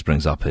 Chris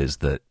brings up, is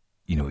that,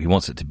 he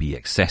wants it to be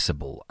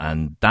accessible,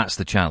 and that's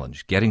the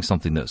challenge, getting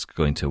something that's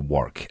going to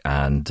work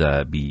and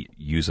be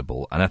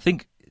usable. And I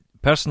think,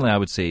 personally, I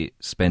would say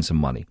spend some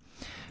money,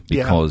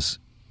 because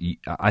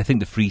I think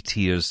the free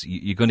tiers,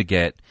 you're going to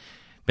get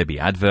maybe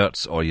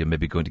adverts, or you're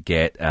maybe going to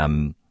get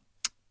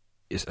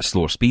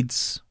slower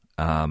speeds,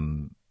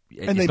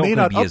 and they may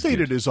not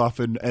update it as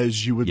often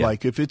as you would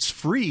like. If it's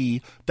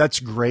free, that's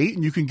great,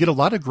 and you can get a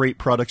lot of great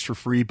products for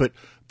free, but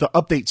the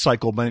update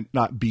cycle might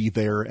not be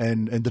there,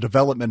 and the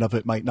development of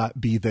it might not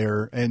be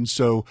there. And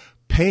so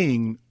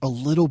paying a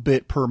little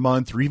bit per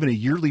month, or even a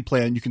yearly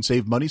plan, you can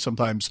save money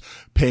sometimes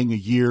paying a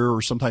year,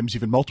 or sometimes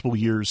even multiple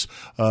years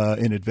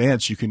in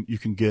advance. You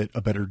can get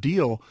a better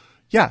deal.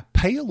 Yeah,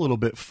 pay a little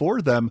bit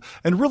for them.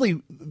 And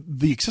really,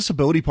 the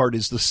accessibility part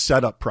is the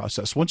setup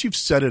process. Once you've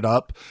set it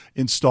up,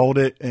 installed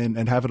it,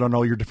 and have it on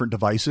all your different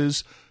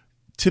devices,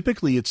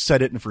 typically it's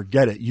set it and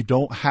forget it. You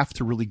don't have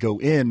to really go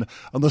in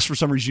unless for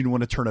some reason you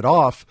want to turn it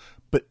off.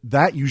 But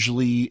that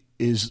usually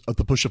is at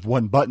the push of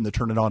one button to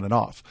turn it on and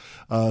off.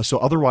 So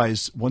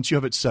otherwise, once you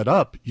have it set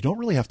up, you don't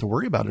really have to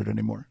worry about it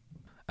anymore.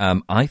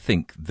 I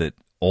think that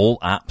all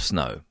apps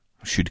now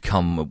should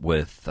come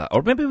with,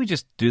 or maybe we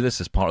just do this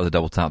as part of the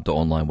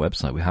DoubleTap.online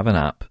website. We have an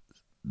app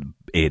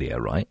area,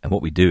 right? And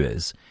what we do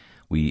is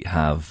we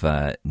have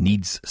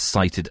needs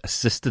sighted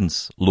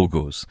assistance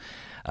logos.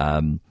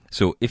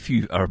 So if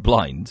you are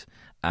blind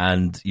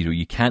and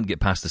you can't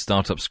get past the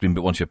startup screen,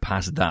 but once you're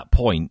past that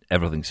point,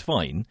 everything's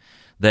fine,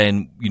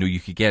 then you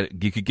could give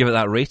it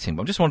that rating.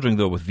 But I'm just wondering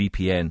though, with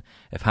VPN,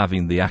 if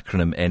having the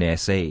acronym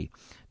NSA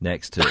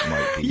next to it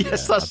might be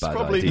yes, that's a bad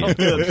probably idea. not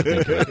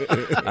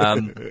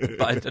good.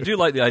 But I do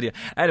like the idea.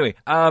 Anyway,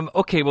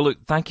 okay, well,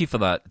 look, thank you for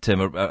that,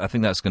 Tim. I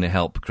think that's going to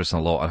help Chris a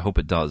lot. I hope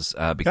it does.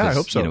 Because, I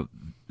hope so.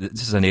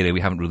 This is an area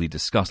we haven't really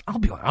discussed. I'll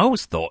be honest, I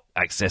always thought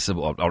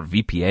accessible or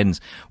VPNs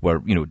were,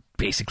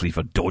 basically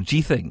for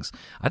dodgy things.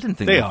 I didn't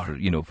think they were are.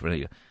 For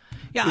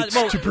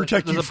It's to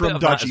protect you from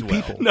dodgy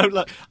people. No,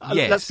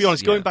 let's be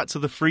honest. Going back to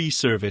the free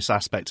service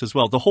aspect as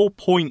well, the whole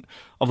point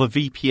of a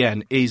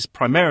VPN is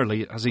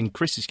primarily, as in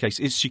Chris's case,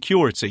 is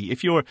security.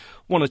 If you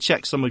want to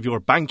check some of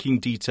your banking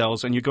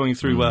details and you're going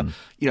through a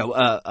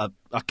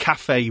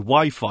cafe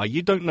Wi-Fi,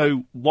 you don't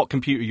know what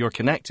computer you're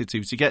connected to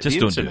get just the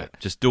don't internet. Do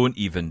it. Just don't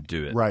even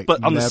do it. Right.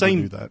 But on the Never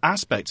same do that.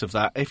 aspect of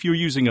that, if you're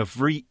using a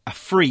free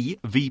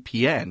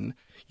VPN,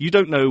 you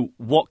don't know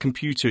what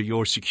computer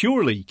you're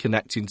securely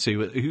connecting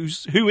to.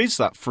 Who is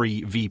that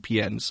free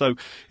VPN? So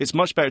it's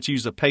much better to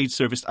use a paid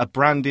service, a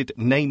branded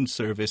named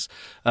service.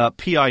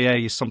 PIA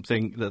is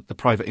something that the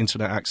private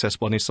internet access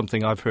one is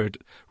something I've heard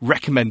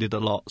recommended a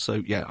lot.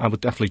 So yeah, I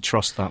would definitely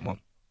trust that one.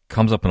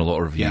 Comes up in a lot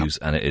of reviews,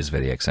 and it is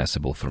very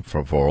accessible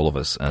for all of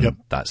us, and Yep.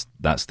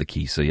 that's the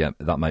key. So yeah,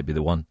 that might be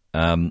the one.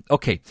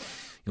 Okay.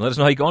 Let us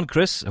know how you go on,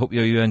 Chris. Hope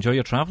you enjoy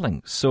your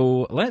travelling.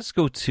 So let's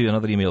go to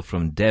another email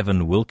from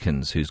Devon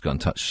Wilkins, who's got in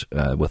touch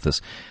with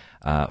us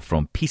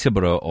from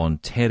Peterborough,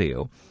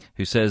 Ontario,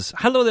 who says,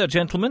 "Hello there,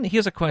 gentlemen.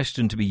 Here's a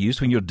question to be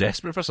used when you're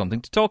desperate for something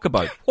to talk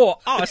about."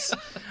 What, us?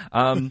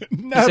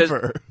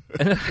 Never.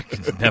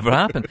 Never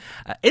happen.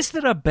 Is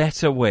there a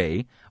better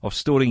way of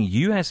storing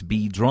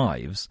USB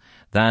drives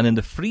than in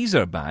the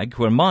freezer bag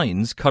where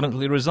mines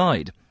currently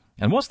reside?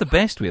 And what's the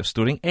best way of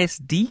storing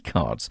SD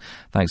cards?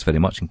 Thanks very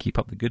much and keep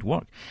up the good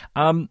work.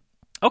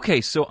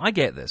 Okay, so I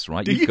get this,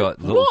 right? You've got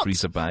little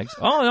freezer bags.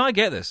 Oh, no, I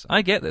get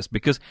this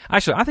because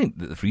actually I think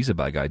that the freezer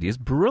bag idea is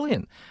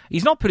brilliant.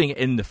 He's not putting it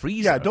in the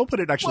freezer. Yeah, don't put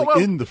it actually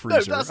in the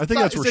freezer. I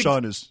think that's where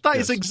Sean is. That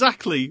is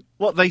exactly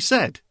what they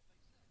said.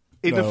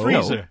 In the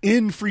freezer?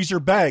 In freezer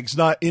bags,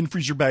 not in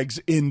freezer bags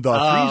in the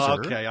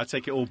freezer. Okay, I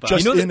take it all back.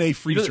 Just You know in that- a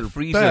freezer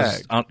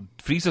freezers bag.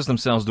 Freezers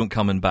themselves don't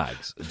come in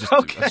bags. Just,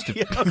 Okay, just to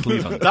be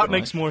clear on that right?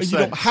 makes more And sense.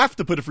 you don't have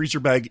to put a freezer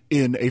bag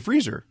in a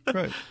freezer.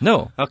 Right.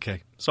 No.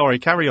 Okay, sorry,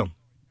 carry on.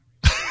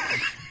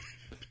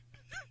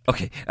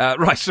 Okay,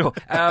 right, so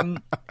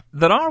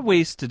there are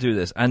ways to do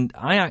this, and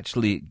I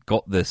actually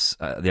got this,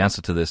 the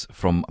answer to this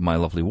from my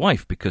lovely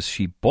wife, because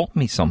she bought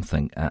me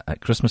something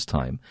at Christmas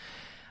time,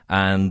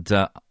 and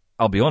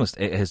I'll be honest,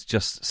 it has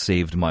just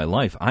saved my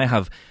life. I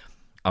have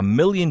a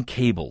million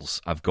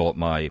cables. I've got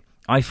my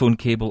iPhone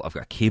cable, I've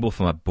got a cable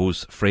for my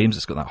Bose frames,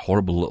 it's got that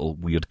horrible little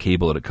weird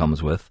cable that it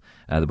comes with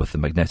the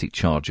magnetic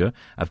charger.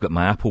 I've got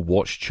my Apple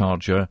Watch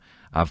charger,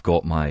 I've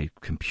got my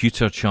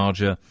computer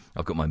charger,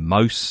 I've got my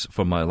mouse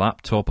for my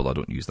laptop, although I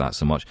don't use that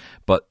so much,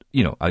 but,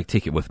 you know, I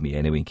take it with me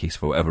anyway in case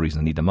for whatever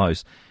reason I need a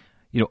mouse.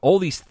 You know, all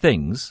these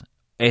things,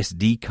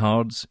 SD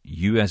cards,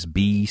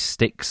 USB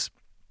sticks,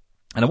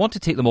 and I want to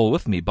take them all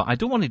with me, but I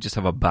don't want to just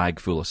have a bag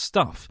full of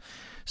stuff.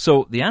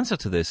 So the answer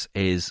to this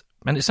is,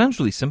 and it sounds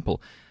really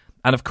simple,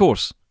 and of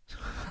course,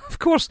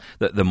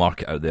 the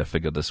market out there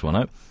figured this one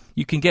out,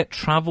 you can get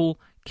travel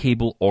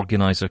cable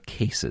organizer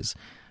cases.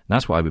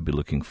 That's what I would be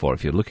looking for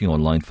if you're looking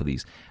online for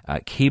these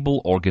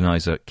cable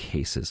organizer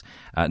cases.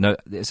 Now,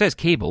 it says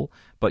cable,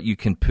 but you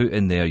can put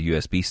in there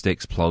USB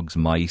sticks, plugs,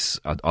 mice,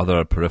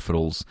 other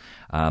peripherals.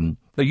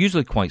 They're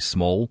usually quite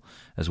small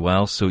as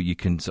well, so you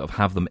can sort of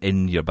have them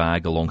in your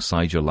bag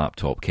alongside your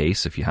laptop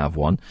case if you have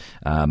one.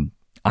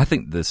 I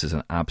think this is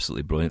an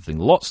absolutely brilliant thing.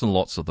 Lots and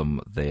lots of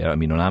them there. I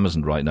mean, on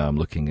Amazon right now I'm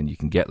looking, and you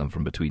can get them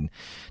from between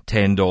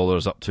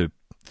 $10 up to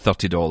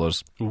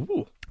 $30.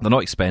 Ooh. They're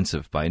not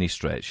expensive by any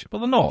stretch. Well,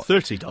 they're not.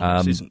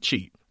 $30 isn't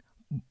cheap.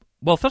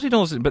 Well,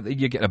 $30, but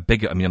you get a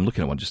bigger... I mean, I'm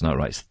looking at one just now,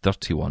 right? It's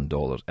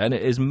 $31, and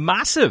it is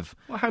massive.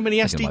 Well, how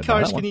many I think I SD might buy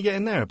cards that one. can you get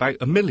in there? About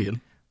 1 million?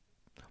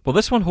 Well,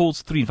 this one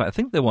holds 3. In fact, I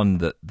think the one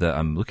that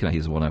I'm looking at here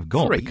is the one I've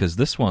got, 3? because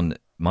this one,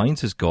 mine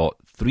has got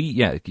 3...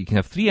 Yeah, you can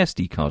have 3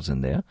 SD cards in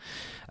there.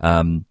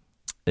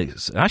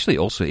 It's actually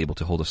also able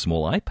to hold a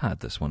small iPad,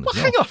 this one as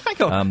well.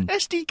 Hang on.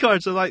 SD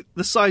cards are like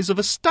the size of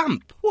a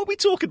stamp. What are we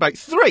talking about?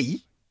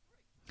 3?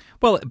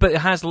 Well, but it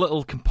has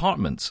little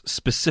compartments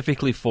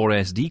specifically for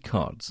SD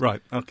cards.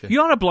 Right, okay.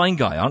 You are a blind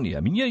guy, aren't you?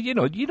 I mean, you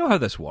know how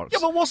this works. Yeah,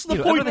 but what's the You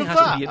know, point of everything has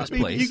to that? be in its I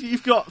mean, place.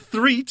 you've got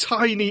 3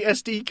 tiny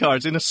SD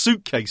cards in a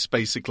suitcase,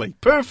 basically.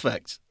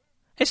 Perfect.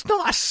 It's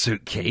not a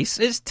suitcase.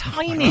 It's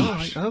tiny.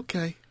 Right,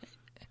 okay.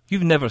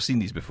 You've never seen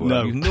these before.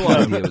 No. You've no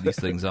idea what these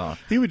things are.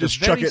 He would just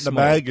They're chuck very it in a small.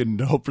 bag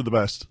and hope for the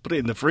best. Put it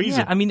in the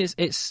freezer. Yeah, I mean,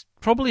 it's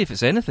probably, if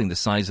it's anything, the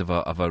size of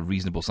a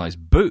reasonable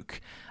sized book.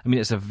 I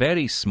mean, it's a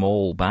very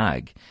small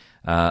bag,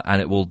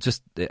 and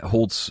it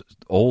holds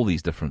all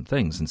these different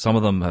things, and some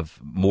of them have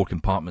more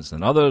compartments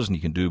than others, and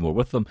you can do more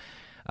with them.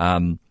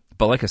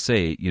 But like I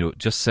say, you know,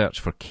 just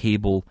search for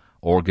cable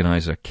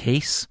organizer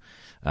case,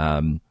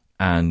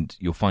 and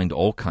you'll find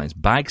all kinds.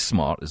 Bag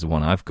Smart is the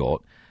one I've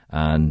got,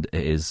 and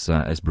it is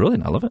it's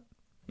brilliant. I love it.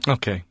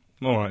 Okay,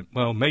 all right.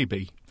 Well,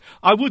 maybe.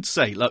 I would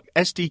say, look,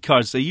 SD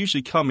cards, they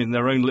usually come in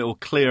their own little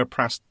clear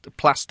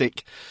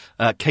plastic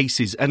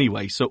cases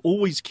anyway, so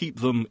always keep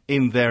them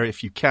in there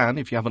if you can,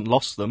 if you haven't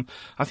lost them.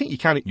 I think you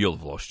can... You'll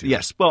have lost yours.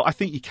 Yes, well, I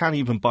think you can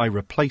even buy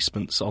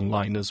replacements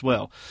online as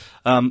well.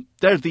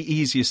 They're the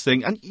easiest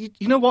thing. And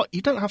you know what?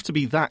 You don't have to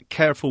be that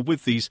careful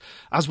with these,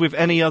 as with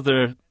any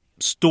other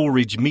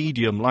storage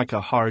medium like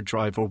a hard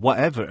drive or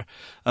whatever.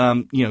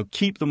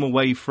 Keep them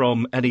away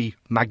from any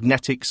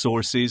magnetic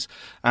sources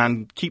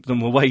and keep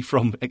them away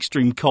from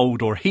extreme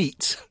cold or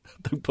heat.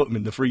 Don't put them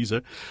in the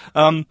freezer.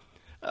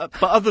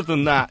 But other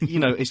than that,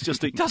 it's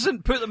just...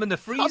 Doesn't put them in the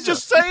freezer. I'm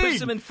just He saying. puts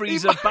them in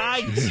freezer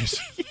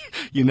bags.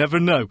 You never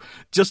know.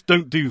 Just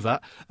don't do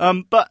that.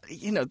 But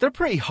they're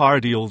pretty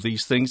hardy, all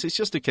these things. It's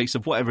just a case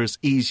of whatever's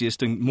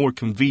easiest and more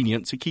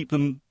convenient to keep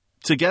them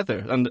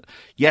together. And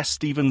yes,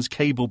 Stephen's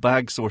cable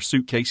bags or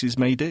suitcases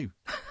may do.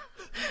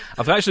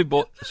 I've actually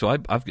bought... So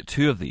I've got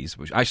 2 of these.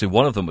 Which actually,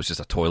 one of them was just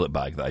a toilet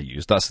bag that I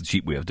used. That's the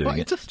cheap way of doing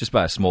it. Just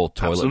buy a small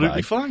toilet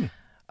Absolutely bag. fine.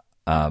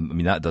 I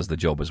mean, that does the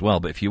job as well.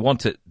 But if you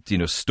want it,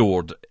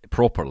 stored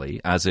properly,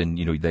 as in,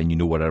 then you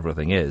know where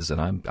everything is, and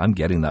I'm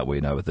getting that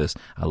way now with this.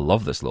 I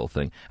love this little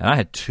thing. And I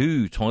had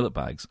 2 toilet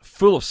bags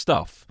full of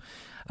stuff,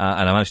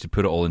 and I managed to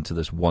put it all into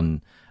this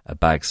one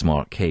Bag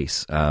Smart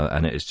case.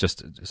 And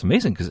it's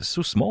amazing because it's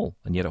so small,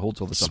 and yet it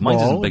holds all this stuff. Mine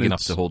isn't big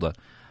enough to hold a...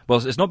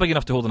 Well, it's not big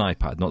enough to hold an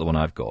iPad, not the one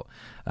I've got,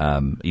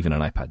 even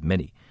an iPad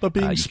Mini. But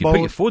being you small... can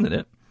put your phone in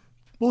it.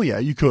 Well, yeah,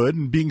 you could,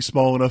 and being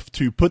small enough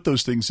to put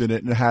those things in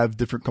it and have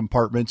different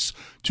compartments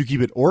to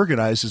keep it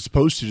organized, as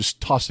opposed to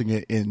just tossing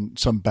it in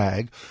some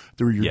bag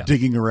where you're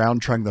digging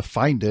around trying to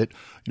find it.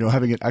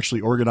 Having it actually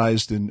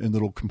organized in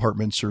little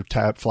compartments or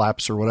tab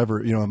flaps or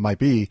whatever it might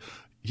be.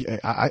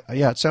 Yeah,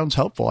 it sounds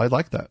helpful. I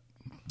like that.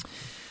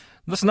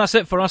 Listen, that's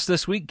it for us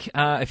this week.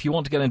 If you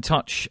want to get in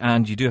touch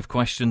and you do have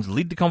questions,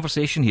 lead the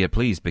conversation here,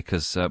 please,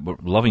 because we're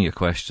loving your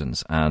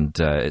questions and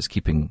it's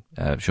keeping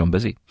Sean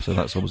busy, so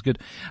that's always good.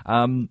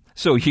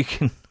 So you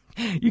can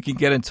You can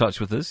get in touch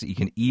with us. You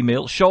can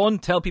email. Sean,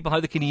 tell people how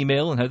they can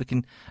email and how they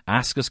can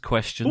ask us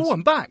questions. Oh,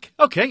 I'm back.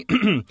 Okay.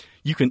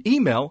 You can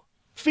email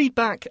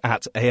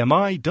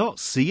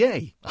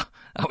feedback@ami.ca.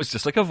 That was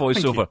just like a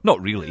voiceover. Not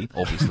really,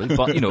 obviously,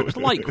 but, it was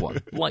like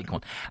one.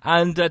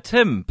 And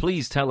Tim,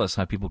 please tell us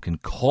how people can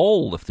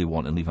call if they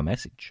want and leave a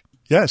message.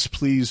 Yes,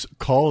 please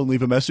call and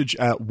leave a message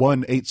at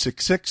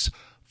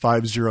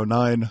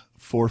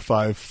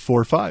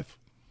 1-866-509-4545.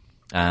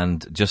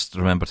 And just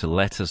remember to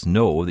let us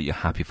know that you're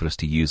happy for us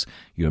to use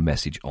your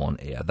message on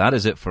air. That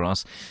is it for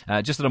us.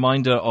 Just a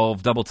reminder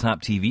of Double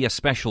Tap TV, a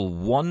special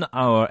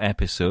 1-hour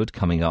episode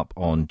coming up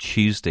on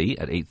Tuesday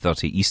at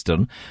 8:30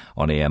 Eastern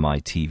on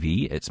AMI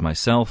TV. It's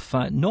myself,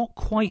 not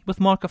quite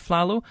with Mark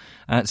Aflalo,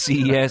 at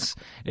CES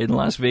in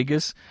Las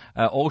Vegas.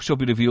 All shall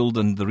be revealed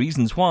and the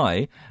reasons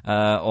why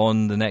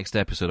on the next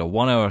episode. A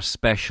 1-hour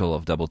special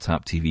of Double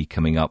Tap TV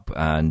coming up,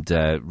 and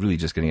really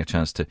just getting a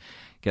chance to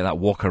get that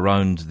walk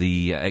around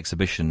the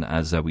exhibition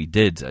as we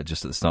did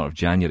just at the start of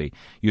January.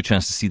 Your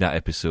chance to see that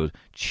episode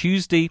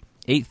Tuesday,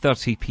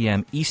 8:30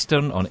 p.m.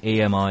 Eastern on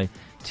AMI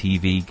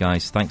TV.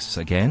 Guys, thanks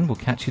again. We'll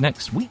catch you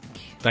next week.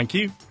 Thank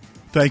you.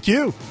 Thank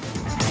you.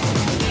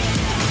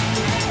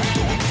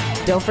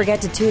 Don't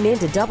forget to tune in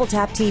to Double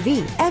Tap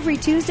TV every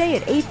Tuesday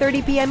at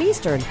 8:30 p.m.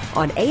 Eastern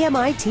on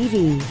AMI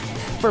TV.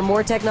 For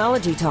more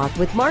technology talk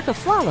with Mark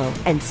Aflalo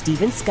and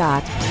Stephen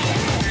Scott.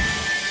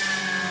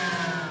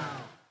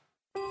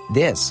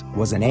 This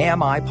was an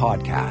AMI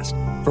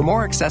podcast. For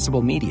more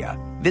accessible media,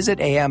 visit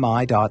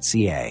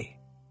ami.ca.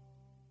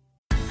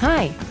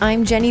 Hi,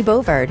 I'm Jenny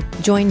Bovard.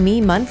 Join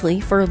me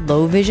monthly for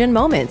Low Vision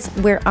Moments,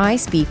 where I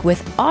speak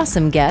with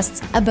awesome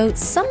guests about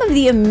some of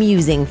the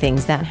amusing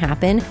things that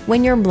happen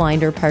when you're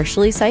blind or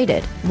partially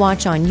sighted.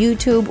 Watch on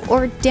YouTube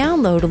or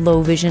download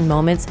Low Vision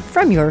Moments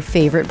from your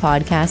favorite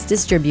podcast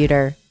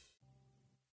distributor.